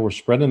 You know, we're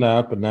spreading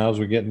out, but now as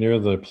we get near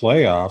the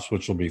playoffs,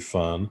 which will be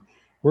fun,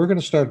 we're going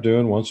to start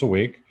doing once a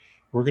week.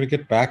 We're going to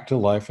get back to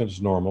life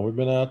as normal. We've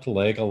been out to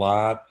Lake a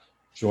lot,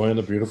 enjoying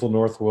the beautiful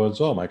North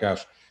Woods. Oh my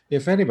gosh.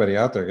 If anybody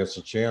out there gets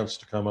a chance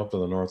to come up to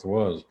the North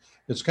Woods,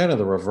 it's kind of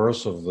the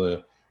reverse of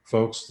the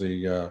folks,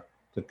 the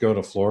that go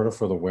to Florida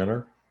for the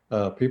winter,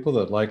 people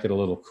that like it a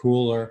little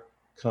cooler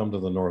come to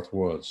the North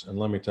Woods. And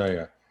let me tell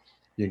you,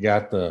 you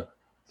got the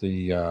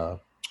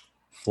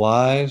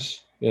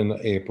flies in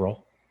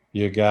April,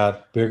 you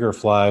got bigger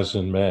flies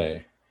in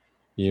May,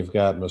 you've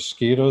got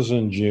mosquitoes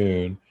in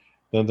June,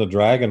 then the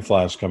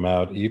dragonflies come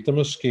out, eat the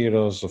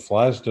mosquitoes, the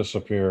flies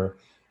disappear,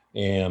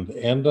 and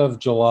end of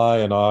July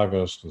and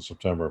August and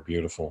September,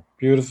 beautiful,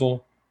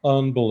 beautiful,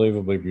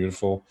 unbelievably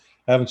beautiful.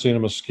 Haven't seen a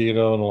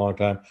mosquito in a long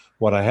time.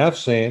 What I have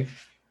seen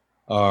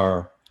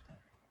are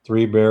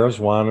three bears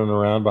wandering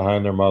around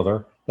behind their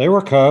mother. They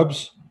were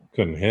cubs,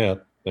 couldn't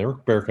hit. They were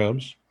bear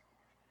cubs.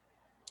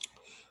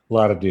 A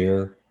lot of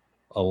deer,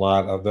 a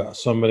lot of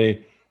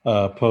somebody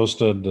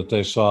posted that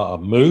they saw a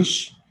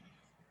moose.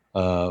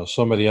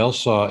 Somebody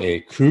else saw a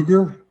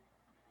cougar,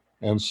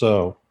 and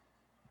so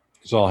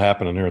it's all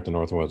happening here at the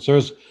Northwoods.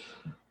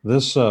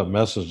 This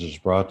message is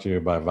brought to you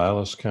by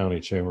Vilas County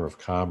Chamber of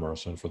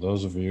Commerce, and for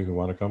those of you who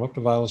want to come up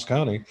to Vilas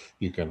County,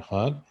 you can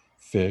hunt,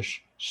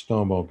 fish,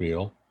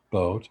 snowmobile,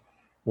 boat,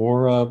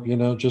 or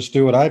just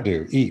do what I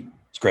do: eat.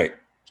 It's great.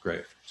 It's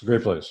great. It's a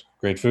great place.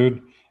 Great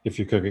food if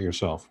you cook it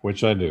yourself,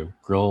 which I do.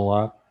 Grill a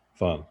lot.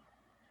 Fun.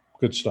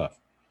 Good stuff.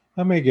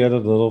 I may get a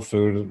little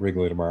food at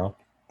Wrigley tomorrow.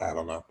 I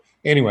don't know.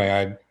 Anyway,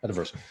 I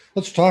diverse.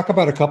 Let's talk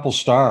about a couple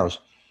stars.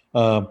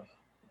 I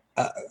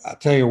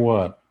tell you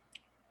what,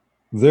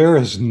 there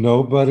is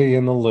nobody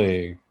in the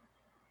league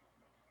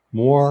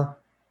more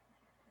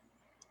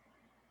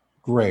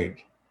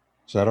great.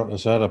 Is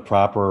that a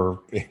proper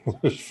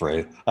English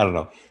phrase? I don't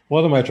know.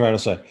 What am I trying to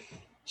say?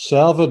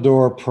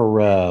 Salvador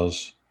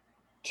Perez,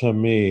 to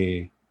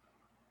me,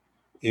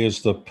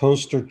 is the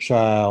poster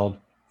child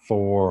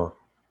for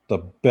the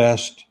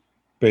best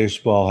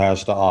baseball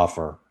has to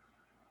offer.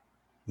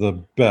 The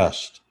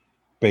best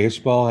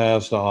baseball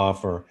has to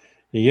offer.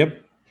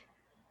 Yep,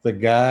 the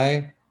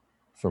guy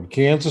from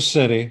Kansas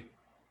City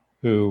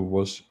who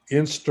was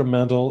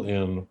instrumental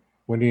in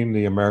winning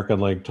the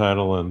American League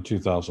title in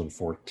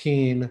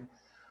 2014,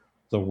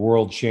 the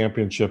World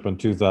Championship in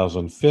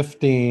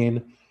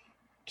 2015.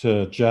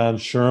 To John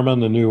Sherman,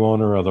 the new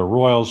owner of the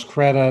Royals,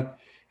 credit,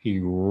 he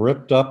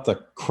ripped up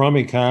the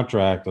crummy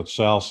contract that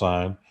Sal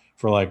signed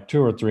for like $2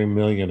 or $3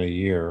 million a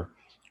year,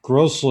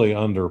 grossly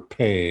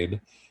underpaid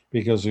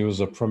because he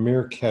was a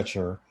premier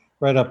catcher,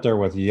 right up there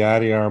with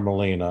Yadier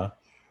Molina,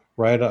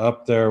 right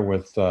up there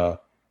with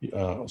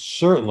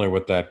certainly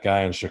with that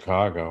guy in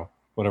Chicago,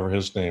 whatever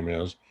his name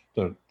is,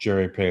 that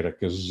Jerry paid a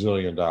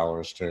gazillion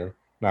dollars to.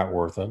 Not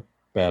worth it.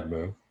 Bad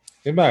move,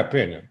 in my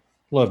opinion.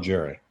 Love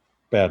Jerry.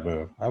 Bad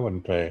move. I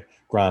wouldn't pay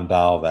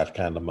Grandal that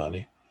kind of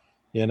money.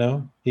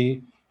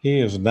 He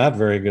is not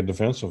very good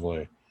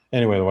defensively.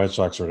 Anyway, the White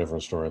Sox are a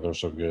different story. They're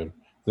so good.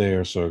 They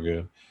are so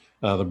good.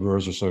 The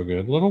Brewers are so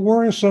good. A little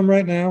worrisome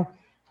right now,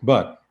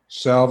 but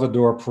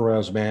Salvador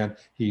Perez, man,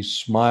 he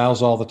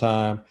smiles all the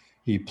time.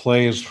 He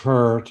plays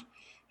hurt.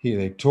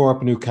 They tore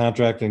up a new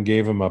contract and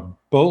gave him a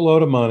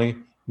boatload of money,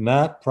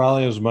 not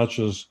probably as much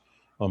as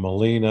a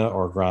Molina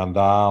or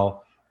Grandal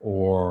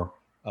or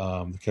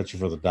the catcher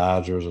for the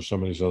Dodgers or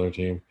somebody's other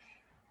team.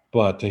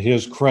 But to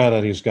his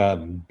credit, he's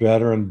gotten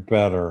better and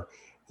better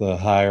the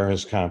higher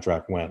his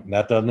contract went. And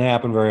that doesn't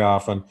happen very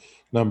often.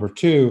 Number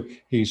two,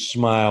 he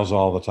smiles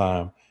all the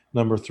time.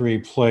 Number three,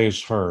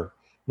 plays hurt.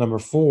 Number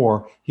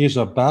four, he's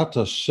about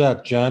to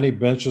set Johnny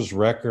Bench's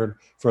record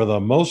for the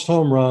most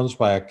home runs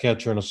by a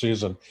catcher in a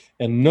season.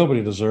 And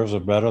nobody deserves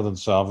it better than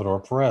Salvador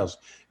Perez.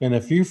 And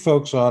if you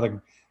folks ought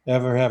to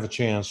ever have a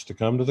chance to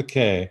come to the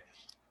K,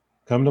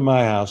 come to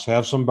my house,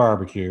 have some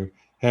barbecue,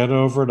 head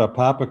over to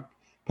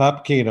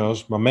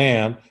Papakino's, my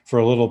man, for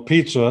a little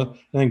pizza, and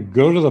then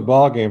go to the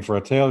ball game for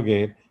a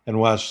tailgate and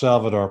watch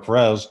Salvador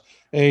Perez.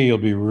 A, you'll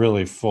be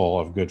really full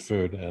of good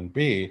food, and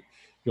B,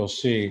 you'll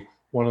see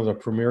one of the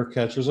premier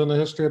catchers in the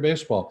history of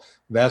baseball.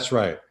 That's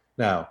right.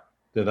 Now,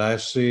 did I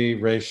see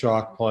Ray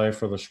Schalk play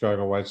for the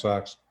Chicago White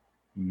Sox?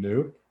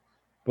 Nope.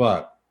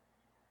 But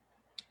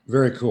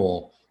very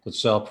cool that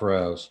Sal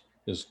Perez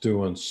is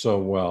doing so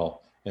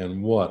well,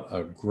 and what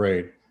a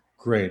great,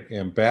 great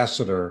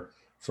ambassador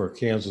for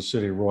Kansas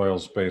City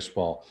Royals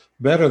baseball.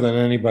 Better than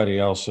anybody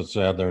else that's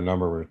had their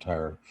number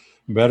retired.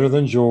 Better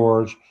than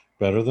George,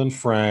 better than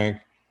Frank,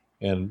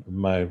 and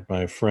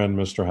my friend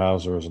Mr.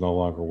 Hauser is no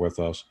longer with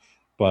us.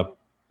 But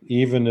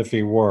even if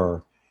he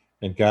were,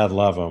 and God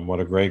love him, what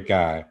a great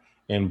guy.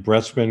 And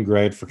Brett's been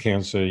great for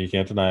Kansas City, you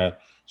can't deny it.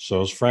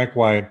 So is Frank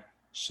White.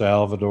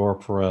 Salvador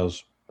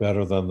Perez,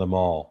 better than them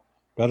all.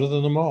 Better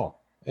than them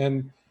all.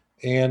 And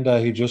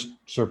he just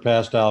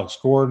surpassed Alex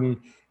Gordon,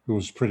 who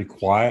was pretty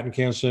quiet in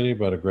Kansas City,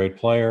 but a great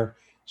player.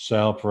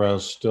 Sal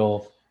Perez,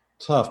 still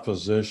tough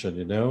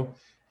position,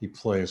 He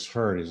plays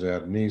hurt. He's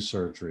had knee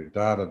surgery, he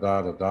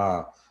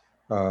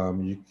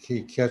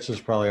catches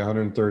probably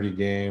 130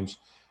 games,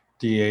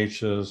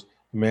 DHs.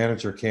 The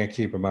manager can't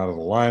keep him out of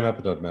the lineup.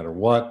 It doesn't matter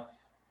what.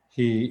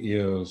 He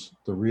is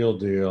the real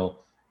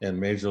deal, and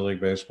Major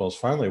League Baseball is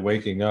finally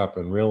waking up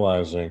and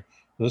realizing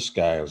this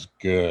guy is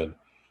good.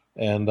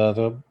 And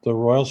the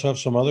Royals have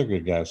some other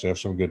good guys. They have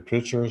some good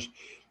pitchers.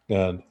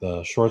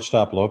 The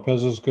shortstop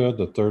Lopez is good.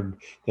 The third,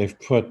 they've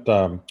put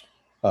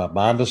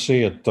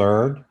Mondesi at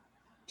third.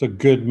 It's a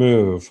good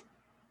move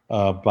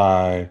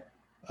by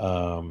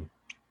the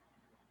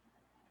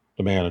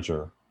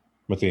manager,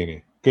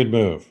 Matheny. Good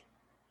move.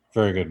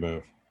 Very good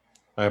move.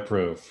 I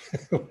approve.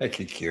 Like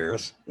he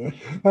cares.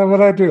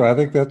 What I do, I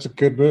think that's a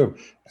good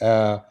move.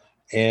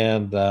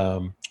 And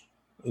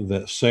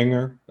the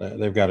Singer,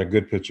 they've got a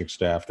good pitching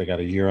staff. They got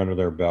a year under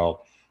their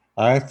belt.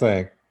 I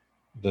think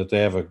that they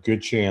have a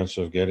good chance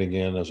of getting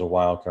in as a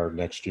wild card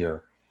next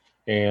year.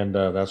 And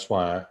that's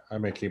why I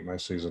may keep my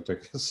season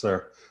tickets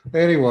there.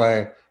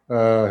 Anyway,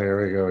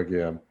 here we go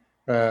again.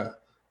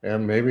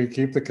 And maybe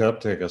keep the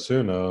Cup tickets.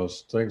 Who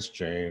knows? Things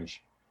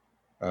change.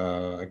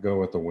 I go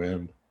with the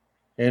wind.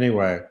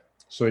 Anyway,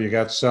 so you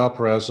got Sal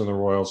Perez and the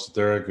Royals.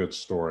 They're a good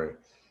story.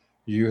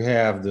 You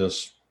have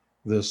this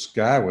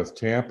guy with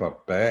Tampa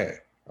Bay.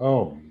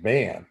 Oh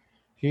man,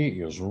 he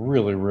is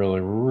really,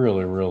 really,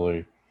 really,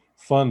 really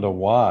fun to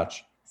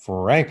watch.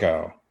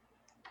 Franco,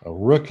 a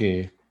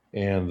rookie,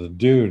 and the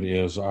dude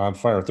is on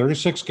fire.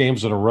 36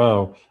 games in a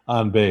row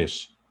on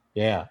base.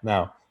 Yeah,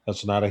 now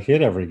that's not a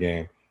hit every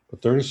game,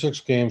 but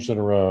 36 games in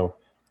a row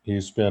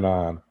he's been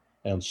on,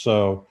 and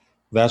so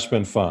that's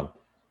been fun.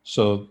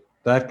 So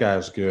that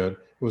guy's good.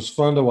 It was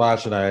fun to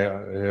watch, and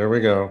here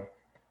we go.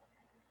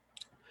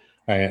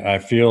 I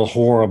feel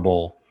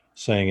horrible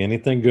saying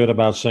anything good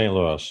about St.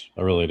 Louis.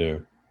 I really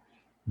do.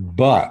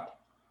 But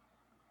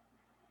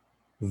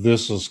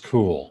this is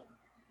cool.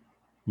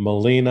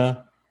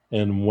 Molina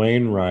and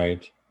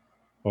Wainwright,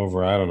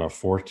 over, I don't know,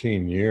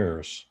 14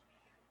 years,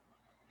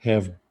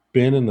 have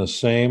been in the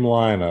same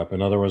lineup.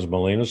 In other words,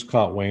 Molina's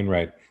caught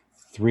Wainwright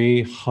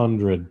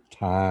 300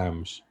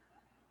 times.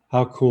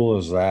 How cool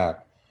is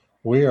that?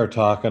 We are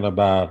talking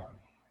about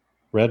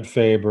Red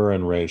Faber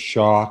and Ray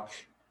Schalk,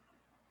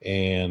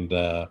 and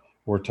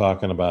we're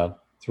talking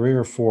about 3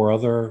 or 4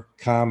 other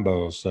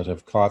combos that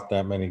have caught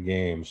that many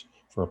games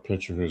for a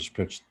pitcher who's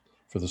pitched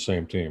for the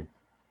same team.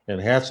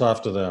 And hats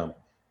off to them.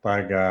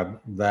 By God,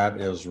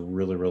 that is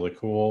really, really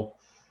cool.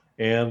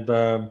 And,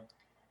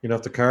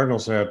 if the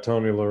Cardinals had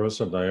Tony La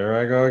Russa, there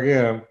I go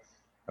again,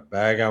 a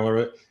bag on La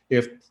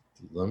Russa.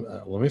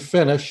 Let me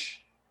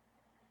finish.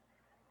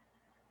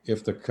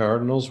 If the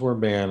Cardinals were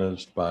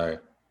managed by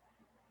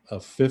a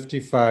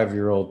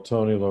 55-year-old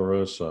Tony La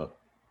Russa,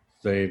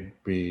 they'd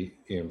be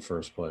in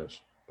first place.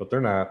 But they're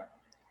not.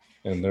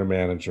 And their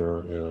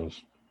manager is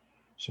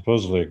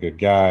supposedly a good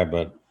guy,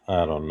 but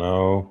I don't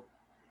know.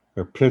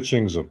 Their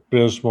pitching's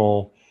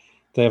abysmal.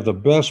 They have the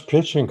best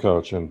pitching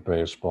coach in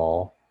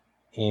baseball,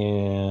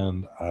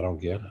 and I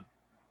don't get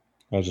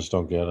it. I just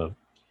don't get it.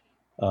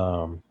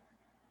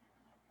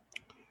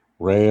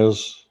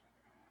 Reyes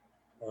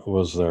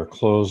was their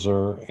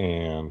closer,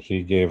 and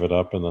he gave it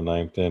up in the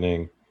 9th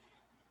inning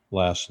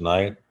last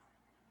night.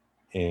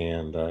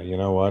 And you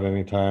know what?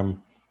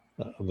 Anytime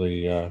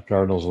the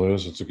Cardinals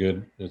lose, it's a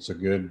good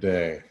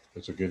day.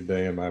 It's a good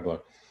day in my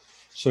book.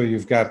 So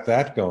you've got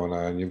that going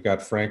on. You've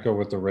got Franco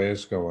with the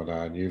Rays going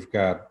on. You've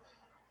got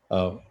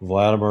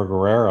Vladimir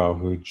Guerrero,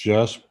 who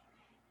just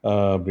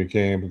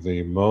became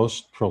the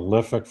most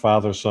prolific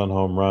father-son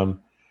home run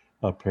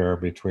pair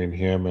between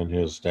him and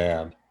his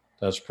dad.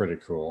 That's pretty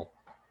cool.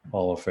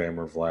 Hall of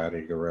Famer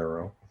Vladdy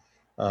Guerrero.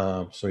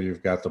 So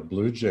you've got the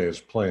Blue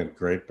Jays playing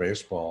great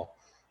baseball,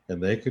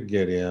 and they could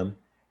get in.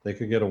 They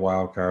could get a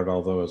wild card,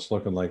 although it's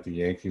looking like the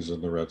Yankees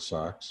and the Red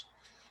Sox.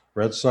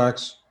 Red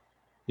Sox,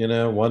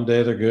 one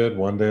day they're good,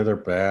 one day they're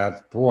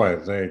bad. Boy,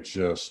 they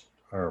just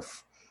are.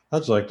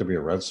 I'd like to be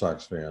a Red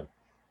Sox fan.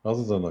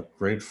 Other than the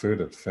great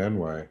food at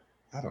Fenway,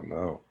 I don't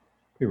know.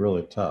 It'd be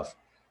really tough.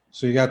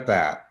 So you got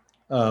that.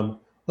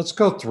 Let's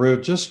go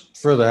through, just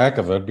for the heck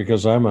of it,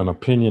 because I'm an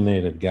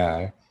opinionated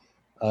guy.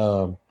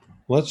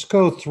 Let's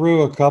go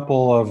through a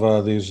couple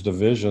of these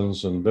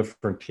divisions and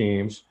different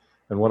teams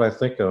and what I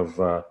think of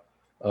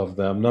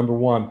them. Number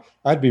one,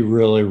 I'd be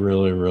really,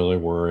 really, really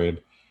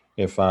worried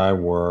if I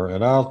were,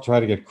 and I'll try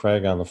to get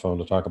Craig on the phone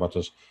to talk about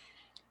this.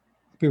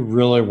 I'd be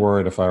really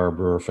worried if I were a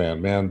Brewer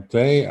fan. Man,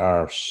 they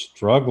are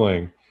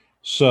struggling.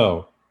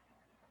 So,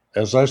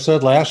 as I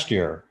said last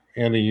year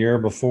and the year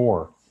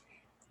before,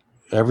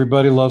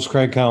 everybody loves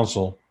Craig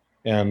Counsell,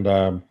 and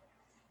I'm,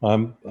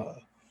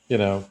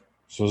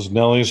 so is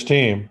Nellie's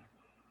team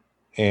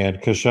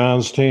and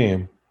Kashan's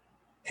team,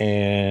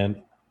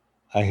 and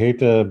I hate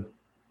to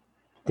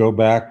go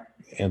back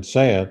and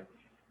say it,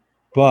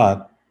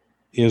 but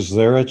is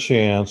there a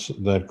chance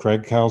that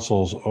Craig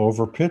Counsell's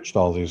overpitched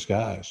all these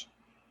guys?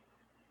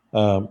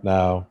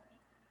 Now,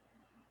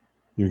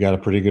 you got a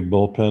pretty good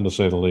bullpen, to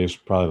say the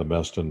least, probably the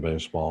best in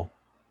baseball.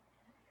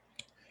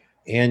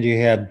 And you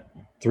had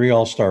 3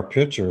 all-star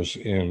pitchers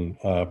in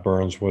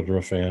Burns,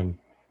 Woodruff, and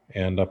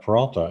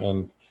Peralta.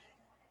 And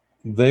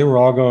they were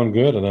all going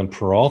good. And then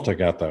Peralta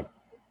got the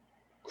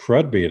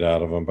crud beat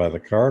out of him by the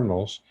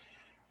Cardinals.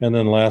 And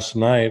then last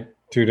night,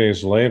 2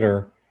 days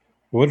later,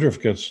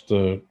 Woodruff gets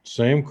the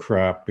same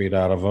crap beat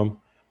out of him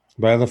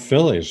by the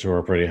Phillies, who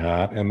are pretty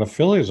hot. And the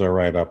Phillies are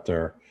right up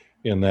there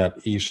in that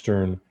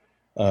Eastern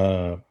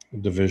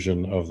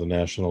division of the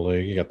National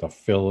League. You got the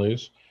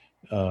Phillies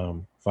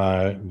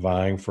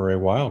vying for a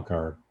wild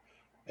card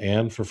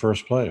and for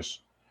first place.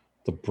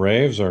 The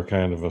Braves are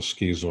kind of a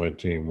schizoid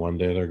team. One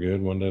day they're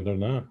good, one day they're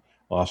not.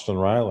 Austin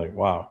Riley,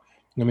 wow.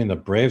 I mean, the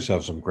Braves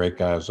have some great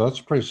guys. That's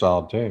a pretty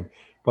solid team.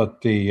 But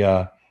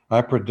I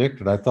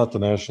thought the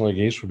National League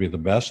East would be the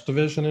best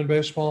division in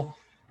baseball.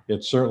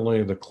 It's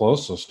certainly the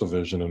closest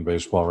division in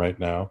baseball right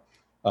now.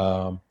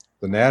 The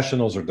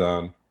Nationals are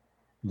done.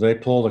 They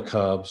pull the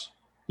Cubs.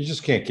 You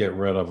just can't get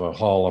rid of a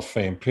Hall of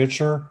Fame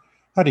pitcher.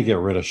 How do you get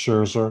rid of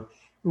Scherzer?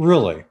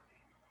 Really?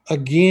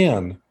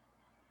 Again,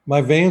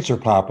 my veins are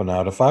popping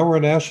out. If I were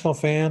a National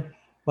fan,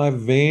 my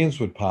veins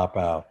would pop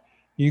out.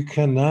 You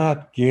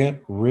cannot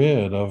get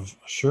rid of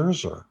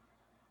Scherzer.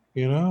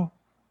 You know,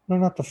 they're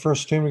not the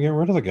first team to get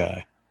rid of the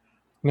guy.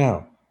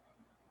 Now,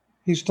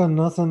 he's done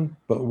nothing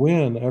but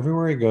win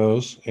everywhere he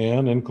goes,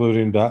 and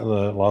including the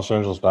Los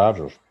Angeles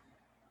Dodgers.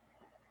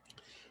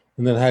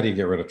 And then how do you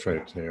get rid of Trey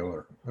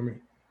Taylor? I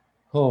mean,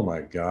 oh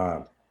my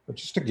God,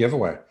 it's just a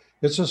giveaway.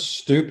 It's just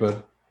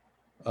stupid.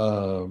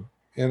 And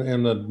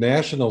the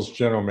Nationals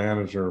general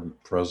manager,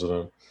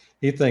 president,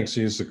 he thinks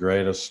he's the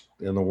greatest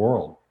in the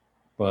world,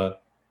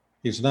 but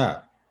he's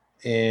not.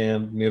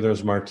 And neither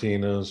is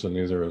Martinez, and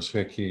neither is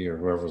Hickey or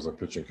whoever's the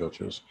pitching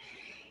coach is.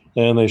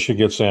 And they should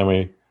get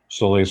Sammy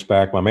Solis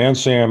back. My man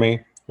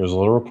Sammy, here's a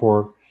little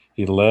report.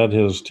 He led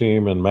his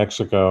team in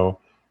Mexico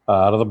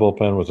out of the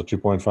bullpen with a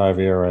 2.5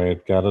 ERA,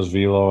 got his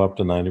velo up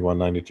to 91,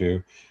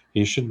 92.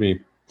 He should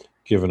be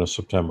given a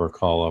September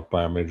call up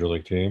by a major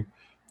league team,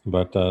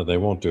 but they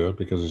won't do it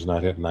because he's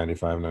not hitting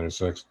 95,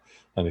 96,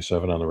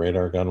 97 on the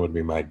radar gun would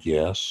be my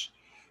guess.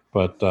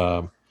 But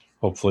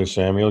hopefully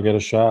Sammy will get a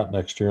shot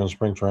next year in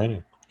spring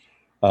training.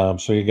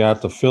 So you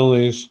got the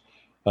Phillies,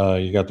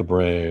 you got the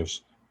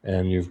Braves,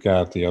 and you've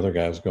got the other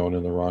guys going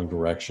in the wrong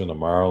direction. The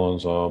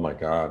Marlins, oh my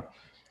God.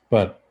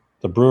 But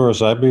the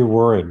Brewers, I'd be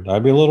worried.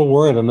 I'd be a little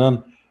worried. And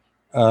then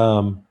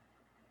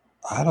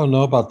I don't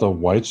know about the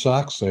White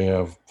Sox. They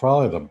have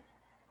probably the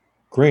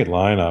great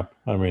lineup.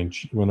 I mean,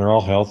 when they're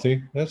all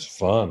healthy, that's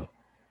fun.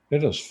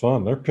 It is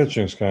fun. The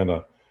pitching is kind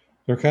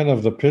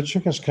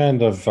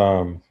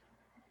of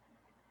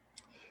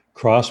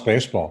cross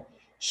baseball,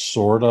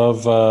 sort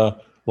of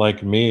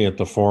like me at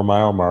the 4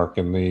 mile mark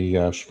in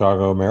the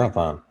Chicago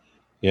Marathon.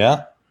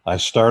 Yeah, I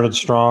started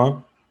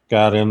strong,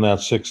 got in that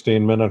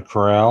 16-minute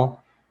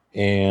corral,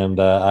 and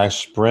I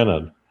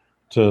sprinted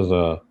to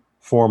the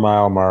 4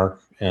 mile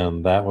mark,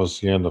 and that was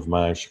the end of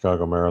my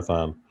Chicago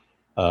Marathon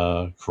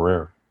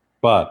career.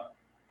 But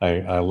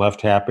I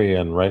left happy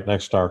and right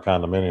next to our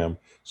condominium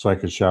so I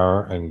could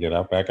shower and get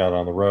back out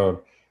on the road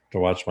to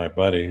watch my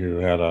buddy who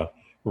had a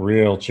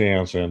real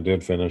chance and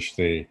did finish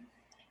the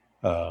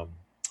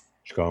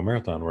Chicago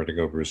Marathon. Where'd to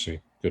go,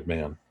 Brucey? Good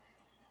man.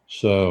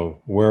 So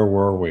where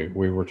were we?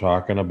 We were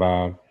talking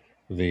about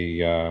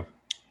the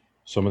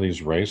some of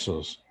these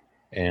races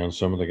and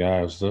some of the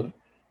guys that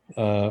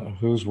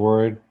who's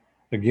worried.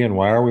 Again,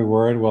 why are we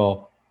worried?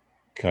 Well,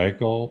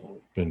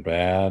 Keuchel been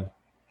bad.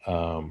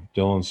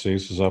 Dylan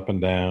Cease is up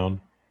and down,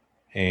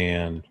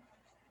 and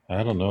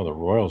I don't know. The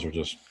Royals are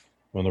just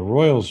when the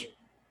Royals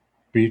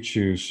beat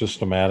you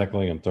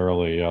systematically and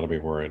thoroughly, you ought to be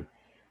worried.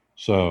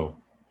 So,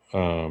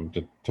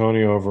 did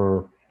Tony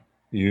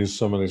overuse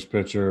some of these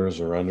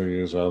pitchers or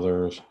underuse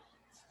others?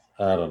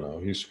 I don't know.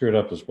 He screwed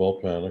up his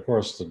bullpen. Of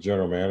course, the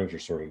general manager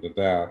sort of did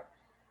that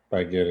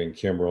by getting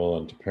Kimbrel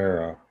and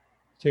Tepera.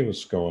 The team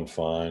was going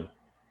fine.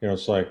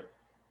 It's like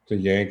the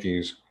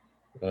Yankees.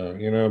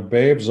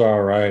 Babe's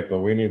all right, but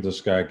we need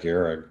this guy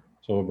Gehrig,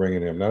 so we'll bring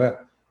in him. Now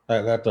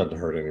that doesn't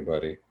hurt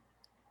anybody.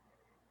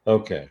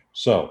 Okay,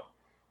 so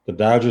the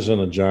Dodgers and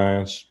the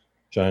Giants.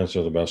 Giants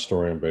are the best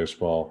story in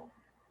baseball.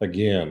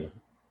 Again,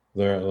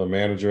 the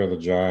manager of the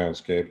Giants,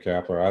 Gabe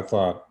Kapler, I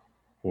thought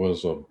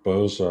was a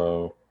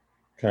bozo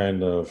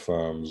kind of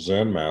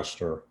Zen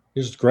master.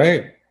 He's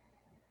great.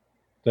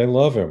 They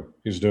love him.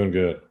 He's doing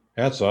good.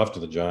 Hats off to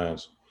the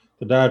Giants.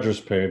 The Dodgers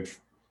paid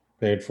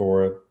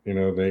for it.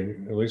 They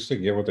at least they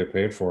get what they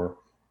paid for.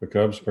 The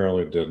Cubs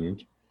apparently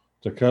didn't.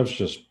 The Cubs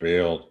just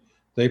bailed.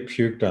 They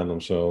puked on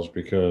themselves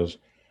because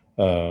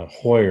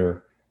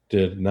Hoyer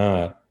did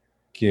not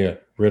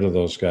get rid of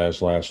those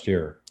guys last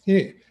year.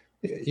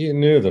 You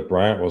knew that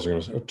Bryant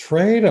wasn't going to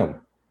trade him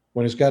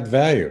when he's got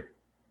value.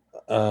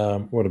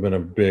 Would have been a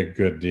big,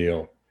 good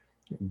deal.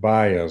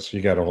 Baez, you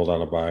got to hold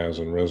on to Baez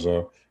and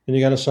Rizzo, and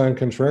you got to sign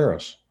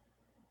Contreras.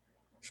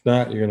 If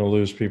not, you're going to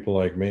lose people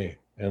like me.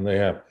 And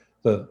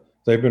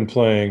they've been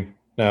playing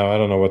now. I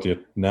don't know what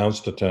the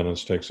announced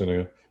attendance takes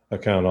into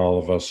account all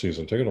of us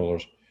season ticket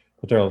holders,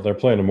 but they're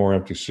playing to more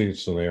empty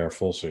seats than they are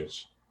full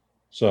seats.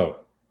 So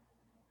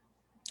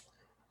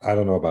I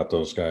don't know about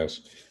those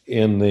guys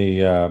in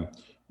the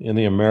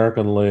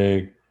American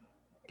League.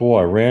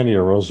 Boy, Randy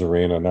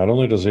Arozarena, not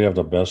only does he have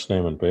the best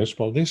name in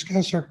baseball, these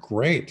guys are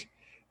great,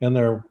 and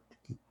they're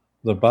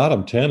the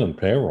bottom 10 in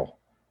payroll.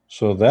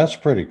 So that's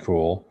pretty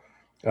cool.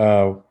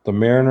 The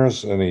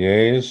Mariners and the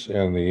A's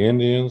and the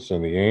Indians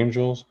and the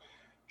Angels.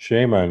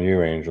 Shame on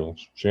you,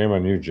 Angels. Shame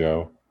on you,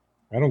 Joe.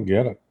 I don't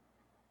get it.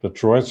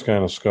 Detroit's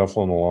kind of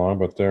scuffling along,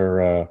 but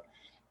they're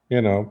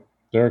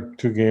they're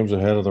 2 games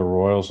ahead of the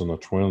Royals, and the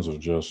Twins have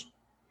just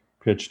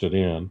pitched it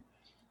in.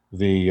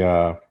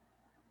 The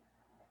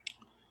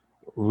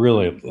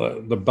really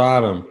the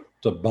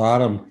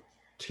bottom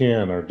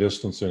 10 are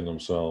distancing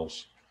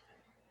themselves.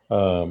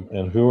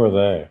 And who are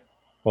they?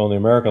 Well, in the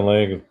American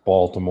League,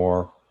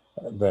 Baltimore,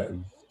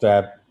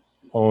 that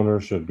owner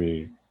should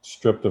be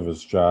stripped of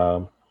his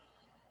job.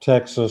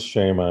 Texas,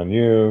 shame on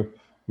you.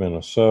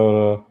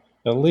 Minnesota,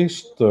 at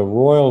least the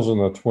Royals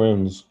and the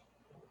Twins,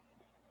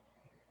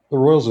 the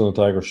Royals and the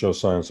Tigers show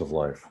signs of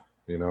life.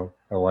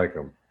 I like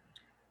them.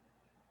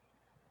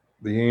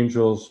 The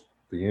Angels,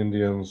 the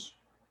Indians,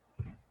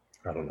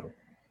 I don't know.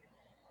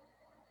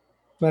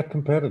 Not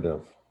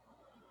competitive.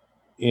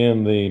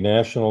 In the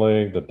National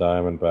League, the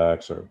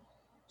Diamondbacks are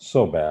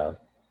so bad.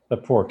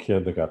 That poor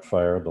kid that got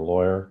fired, the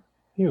lawyer,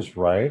 he was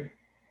right.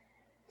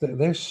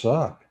 They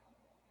suck.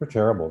 They're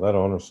terrible. That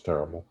owner's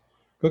terrible.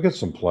 Go get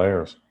some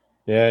players.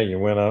 Yeah, you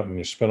went out and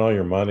you spent all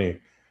your money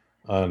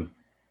on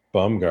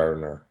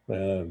Bumgarner.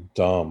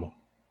 Dumb.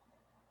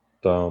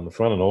 If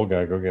you want an old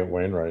guy, go get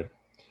Wainwright.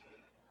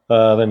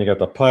 Then you got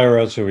the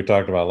Pirates, who we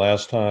talked about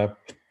last time.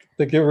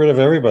 They get rid of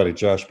everybody.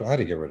 How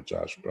do you get rid of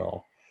Josh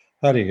Bell?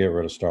 How do you get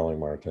rid of Starling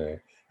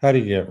Marte? How do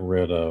you get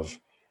rid of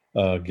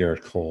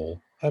Garrett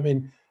Cole? I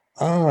mean,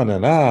 on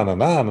and on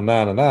and on and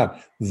on and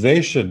on.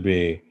 They should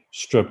be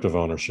stripped of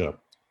ownership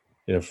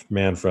if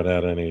Manfred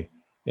had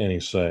any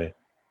say.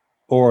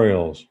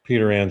 Orioles,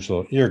 Peter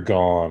Angelo, you're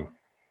gone.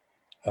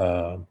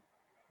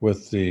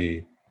 With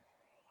the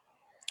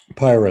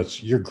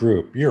Pirates, your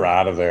group, you're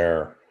out of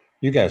there.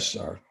 You guys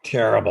are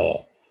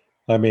terrible.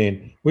 I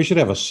mean, we should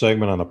have a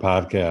segment on the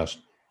podcast.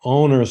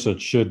 Owners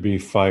that should be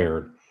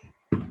fired.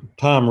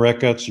 Tom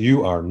Ricketts,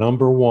 you are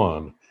number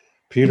 1.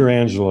 Peter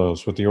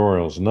Angelos with the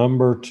Orioles,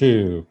 number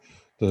 2.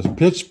 The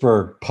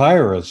Pittsburgh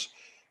Pirates,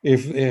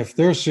 if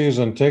their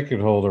season ticket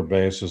holder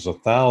base is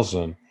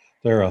 1,000,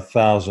 there are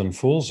 1,000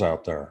 fools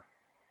out there.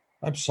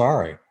 I'm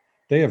sorry.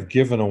 They have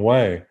given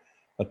away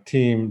a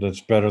team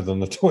that's better than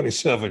the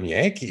 27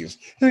 Yankees.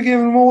 They're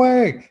giving them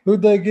away.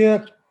 Who'd they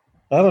get?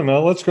 I don't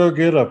know. Let's go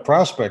get a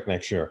prospect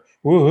next year.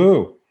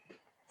 Woohoo.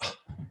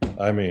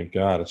 I mean,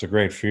 God, it's a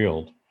great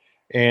field.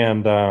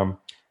 And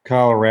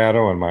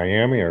Colorado and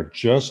Miami are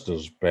just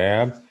as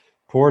bad.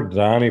 Poor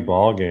Donnie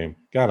Ballgame.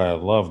 God, I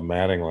love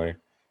Mattingly.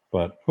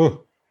 But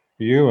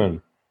you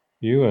and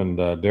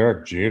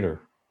Derek Jeter,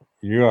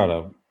 you ought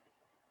to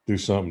do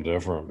something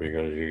different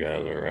because you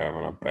guys are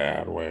having a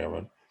bad way of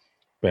it.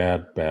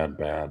 Bad.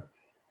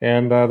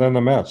 And then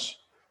the Mets,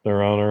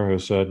 their owner who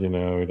said, he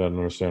doesn't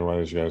understand why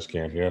these guys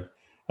can't hit.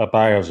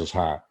 Baez is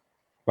hot.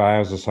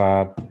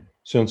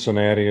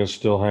 Cincinnati is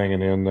still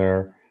hanging in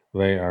there.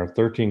 They are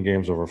 13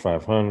 games over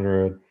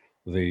 500.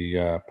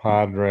 The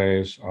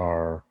Padres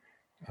are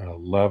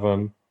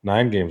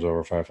 9 games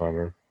over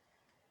 500.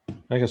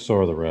 I guess so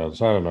are the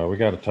Reds. I don't know. We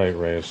got a tight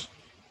race.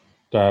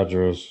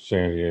 Dodgers,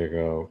 San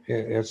Diego.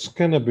 It's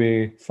going to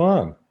be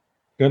fun.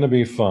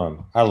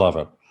 I love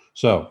it.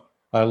 So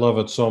I love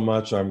it so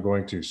much, I'm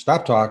going to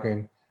stop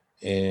talking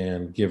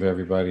and give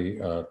everybody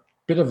a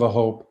bit of a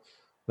hope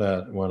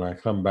that when I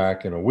come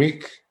back in a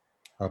week,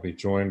 I'll be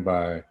joined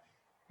by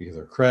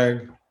either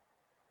Craig,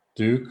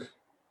 Duke,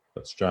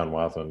 that's John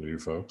Wathan to you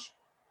folks,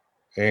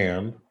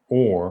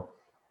 or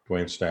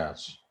Dwayne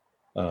Stats.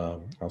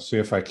 I'll see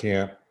if I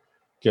can't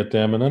get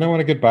them. And then I want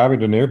to get Bobby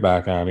Denier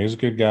back on. He's a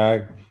good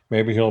guy.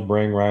 Maybe he'll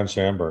bring Ryan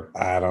Sandberg.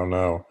 I don't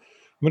know.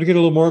 I'm going to get a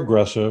little more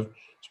aggressive.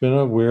 It's been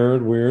a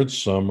weird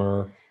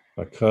summer.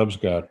 My Cubs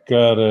got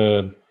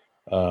gutted.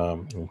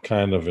 I'm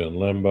kind of in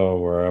limbo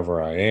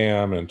wherever I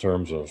am in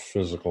terms of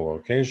physical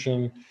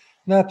location.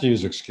 Not to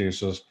use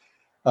excuses.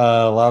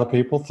 A lot of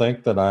people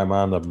think that I'm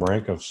on the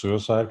brink of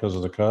suicide because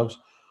of the Cubs.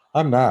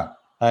 I'm not.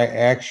 I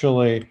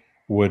actually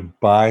would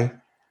buy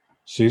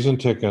season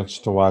tickets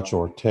to watch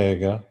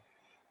Ortega,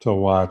 to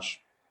watch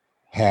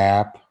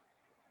Hap.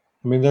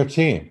 I mean, their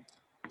team.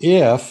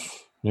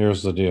 Here's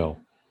the deal.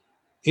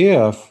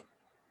 If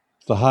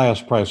the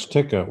highest price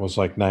ticket was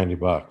like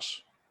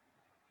 $90,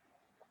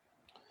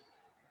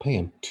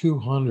 paying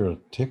 $200 a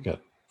ticket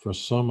for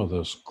some of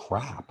this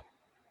crap.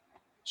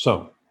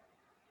 So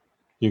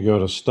you go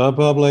to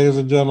StubHub, ladies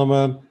and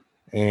gentlemen,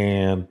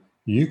 and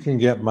you can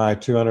get my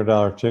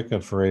 $200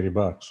 ticket for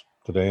 $80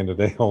 today and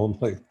today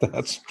only.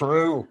 That's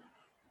true.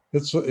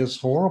 It's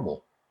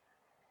horrible.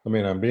 I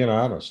mean, I'm being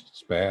honest.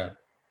 It's bad.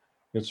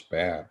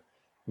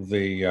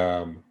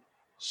 The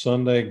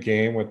Sunday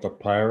game with the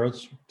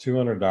Pirates,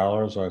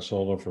 $200. I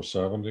sold it for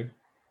 $70.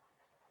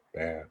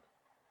 Bad.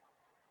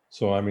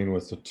 So, I mean,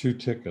 with the 2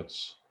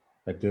 tickets,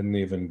 I didn't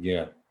even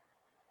get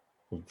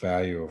the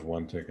value of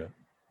 1 ticket,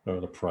 or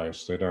the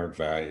price. They aren't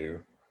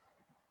value.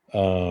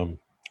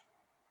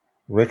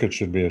 Ricketts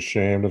should be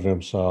ashamed of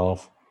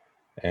himself,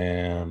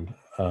 and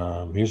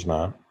he's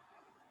not.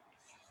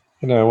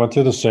 I went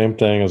through the same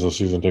thing as a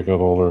season ticket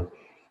holder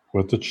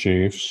with the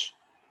Chiefs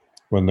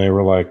when they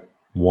were like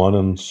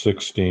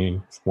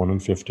 1-16,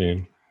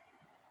 1-15.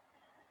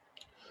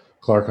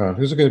 Clark Hunt,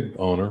 who's a good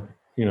owner,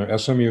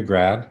 SMU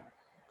grad,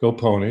 Go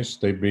Ponies.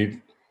 They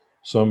beat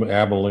some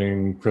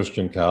Abilene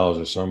Christian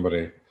College or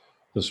somebody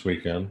this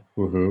weekend.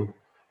 Woohoo.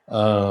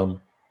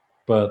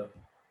 But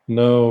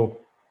no,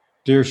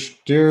 dear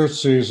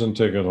season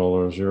ticket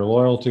holders, your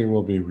loyalty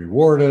will be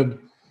rewarded.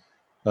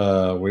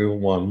 We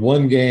won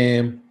one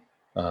game.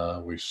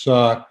 We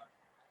suck.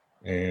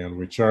 And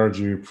we charge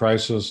you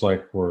prices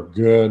like we're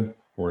good.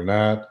 We're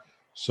not.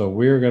 So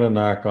we're going to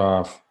knock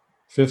off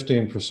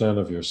 15%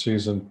 of your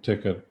season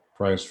ticket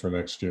price for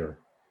next year.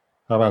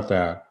 How about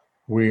that?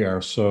 We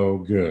are so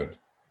good.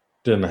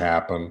 Didn't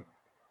happen.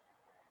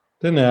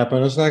 Didn't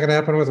happen. It's not going to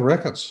happen with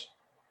Ricketts.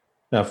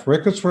 Now, if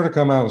Ricketts were to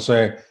come out and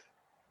say,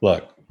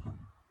 look,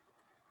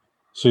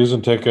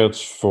 season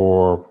tickets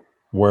for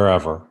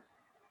wherever,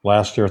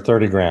 last year,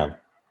 30 grand.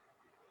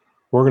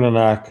 We're going to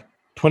knock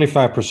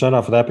 25%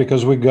 off of that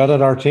because we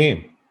gutted our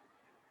team.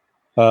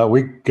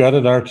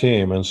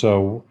 And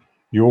so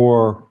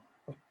your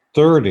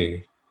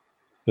 30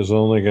 is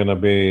only going to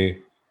be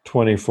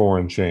 24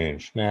 and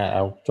change.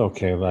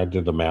 Okay, I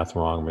did the math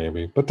wrong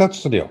maybe, but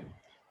that's the deal.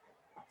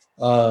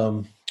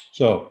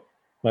 So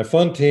my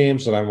fun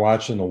teams that I'm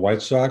watching, the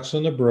White Sox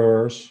and the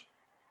Brewers,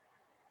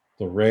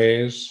 the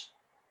Rays,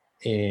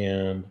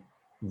 and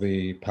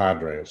the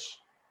Padres.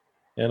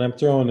 And I'm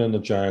throwing in the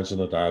Giants and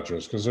the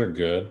Dodgers because they're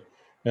good.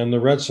 And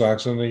the Red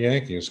Sox and the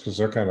Yankees because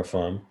they're kind of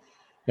fun.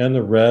 And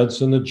the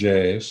Reds and the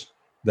Jays.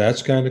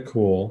 That's kind of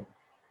cool.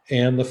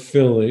 And the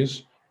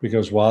Phillies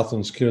because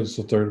Wathan's kid's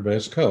the third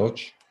base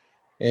coach.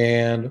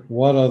 And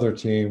what other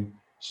team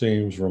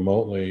seems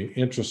remotely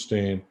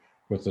interesting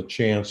with a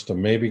chance to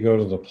maybe go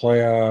to the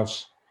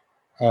playoffs?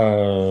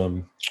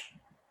 The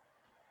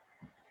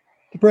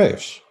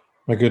Braves.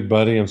 My good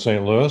buddy in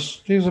St.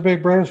 Louis, he's a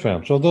big Braves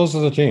fan. So those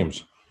are the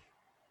teams.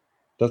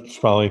 That's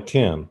probably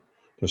 10.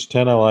 There's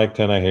 10 I like,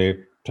 10 I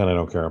hate, 10 I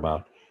don't care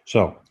about.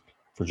 So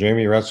for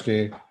Jamie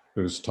Retzky,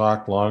 who's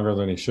talked longer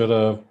than he should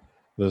have,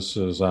 this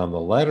is on the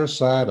lighter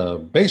side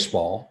of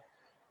baseball,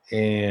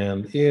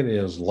 and it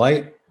is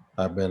light.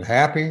 I've been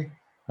happy.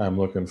 I'm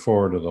looking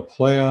forward to the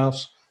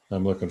playoffs.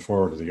 I'm looking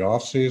forward to the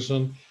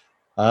offseason.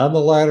 On the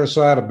lighter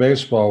side of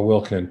baseball,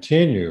 we'll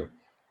continue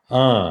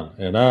on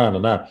and on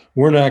and on.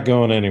 We're not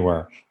going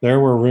anywhere. There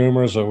were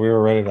rumors that we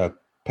were ready to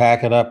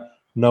pack it up.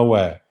 No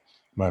way.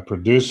 My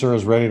producer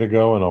is ready to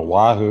go in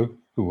Oahu.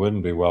 Who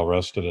wouldn't be well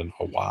rested in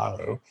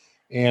Oahu?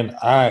 And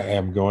I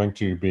am going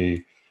to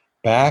be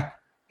back,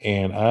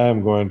 and I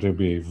am going to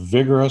be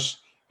vigorous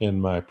in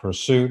my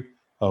pursuit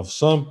of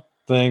some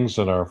things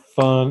that are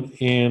fun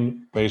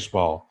in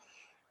baseball.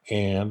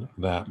 And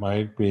that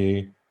might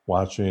be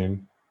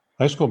watching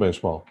high school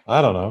baseball.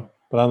 I don't know.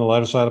 But on the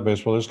lighter side of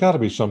baseball, there's got to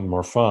be something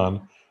more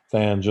fun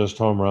than just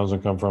home runs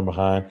and come from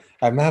behind.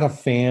 I'm not a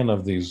fan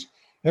of these.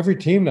 Every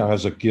team now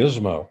has a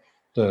gizmo.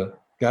 The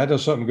guy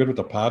does something good with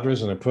the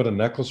Padres and they put a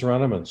necklace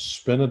around him and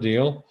spin a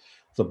deal.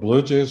 The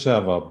Blue Jays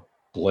have a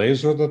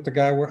blazer that the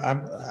guy wears.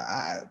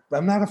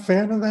 I'm not a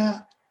fan of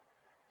that.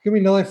 Give me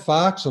Nellie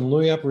Fox and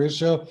Louis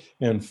Aparicio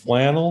and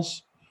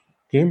flannels.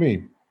 Give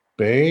me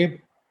Babe,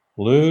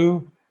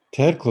 Lou,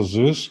 Ted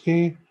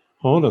Klaczewski,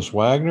 Honus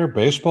Wagner,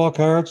 baseball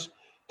cards,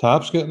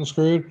 Topps getting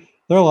screwed.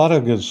 There are a lot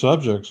of good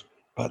subjects,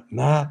 but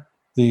not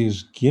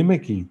these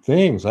gimmicky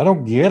things. I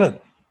don't get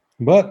it.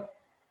 But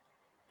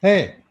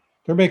hey,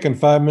 they're making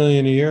 $5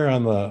 million a year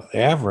on the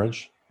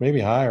average, maybe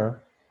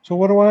higher. So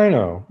what do I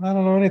know? I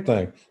don't know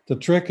anything. The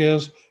trick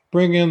is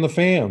bring in the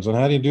fans. And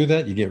how do you do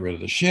that? You get rid of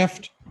the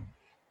shift.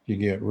 You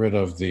get rid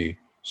of the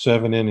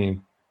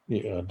 7-inning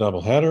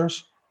double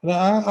headers. And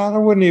I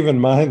wouldn't even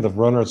mind the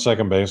runner at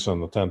second base on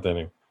the 10th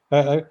inning.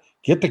 I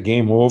get the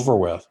game over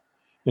with.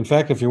 In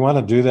fact, if you want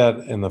to do that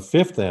in the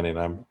 5th inning,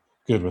 I'm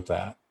good with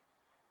that.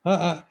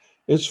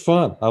 It's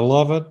fun. I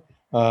love it.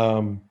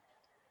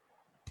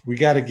 We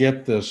got to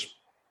get this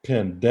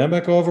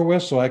pandemic over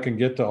with so I can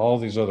get to all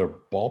these other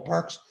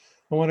ballparks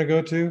I want to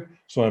go to.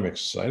 So I'm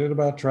excited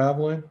about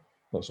traveling.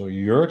 So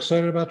you're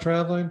excited about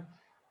traveling.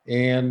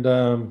 And,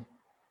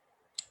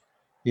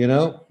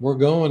 we're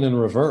going in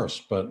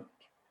reverse, but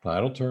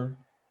title turn.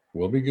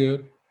 We'll be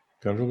good.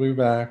 Country will be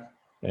back.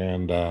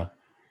 And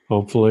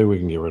hopefully we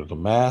can get rid of the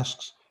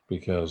masks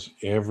because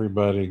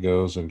everybody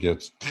goes and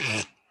gets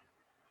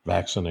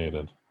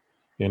vaccinated,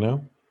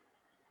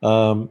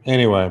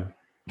 Anyway,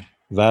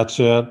 that's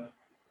it.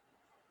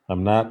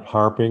 I'm not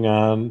harping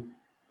on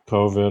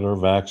COVID or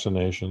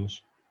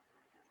vaccinations,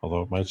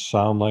 although it might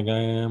sound like I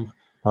am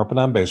harping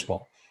on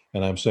baseball.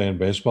 And I'm saying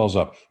baseball's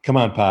up. Come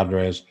on,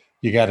 Padres.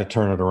 You got to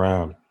turn it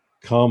around.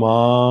 Come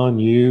on,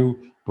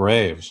 you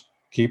Braves.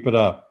 Keep it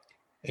up.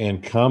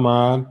 And come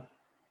on,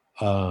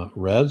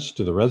 Reds.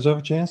 Do the Reds have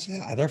a chance?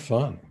 Yeah, they're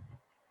fun.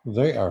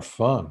 They are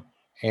fun.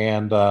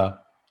 And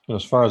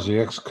as far as the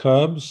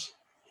ex-Cubs,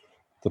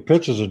 the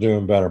pitchers are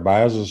doing better.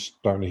 Baez is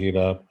starting to heat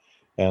up,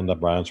 and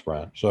Bryant's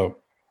Bryant. So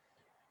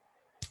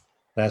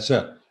that's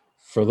it.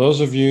 For those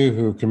of you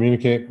who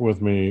communicate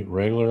with me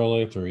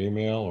regularly through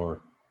email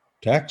or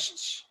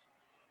texts,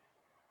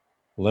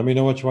 let me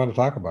know what you want to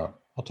talk about.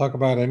 I'll talk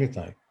about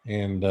anything.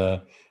 And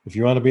if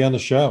you want to be on the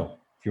show,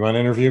 if you want to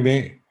interview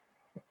me,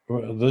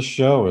 this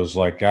show is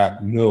like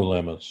got no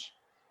limits.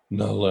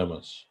 no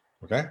limits.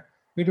 Okay?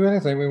 We do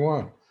anything we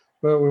want,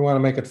 but we want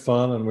to make it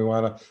fun. And we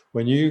want to,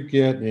 when you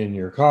get in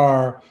your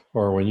car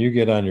or when you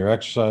get on your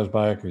exercise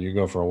bike or you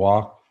go for a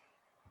walk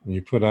and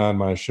you put on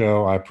my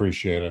show, I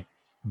appreciate it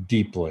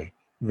deeply.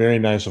 Very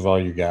nice of all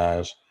you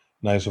guys,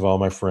 nice of all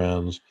my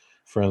friends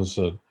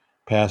that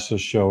pass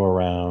this show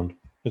around.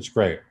 It's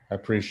great. I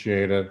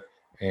appreciate it.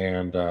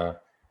 And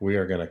we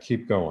are going to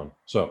keep going.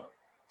 So,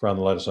 for On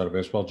the Lighter Side of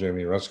Baseball,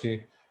 Jamie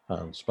Rutsky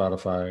on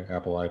Spotify,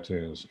 Apple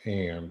iTunes,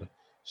 and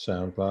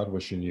SoundCloud,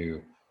 wishing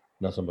you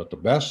nothing but the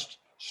best.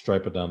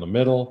 Stripe it down the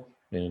middle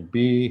and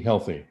be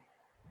healthy.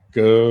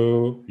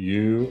 Go,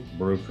 you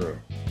Brew Crew.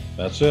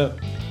 That's it.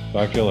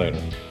 Talk to you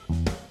later.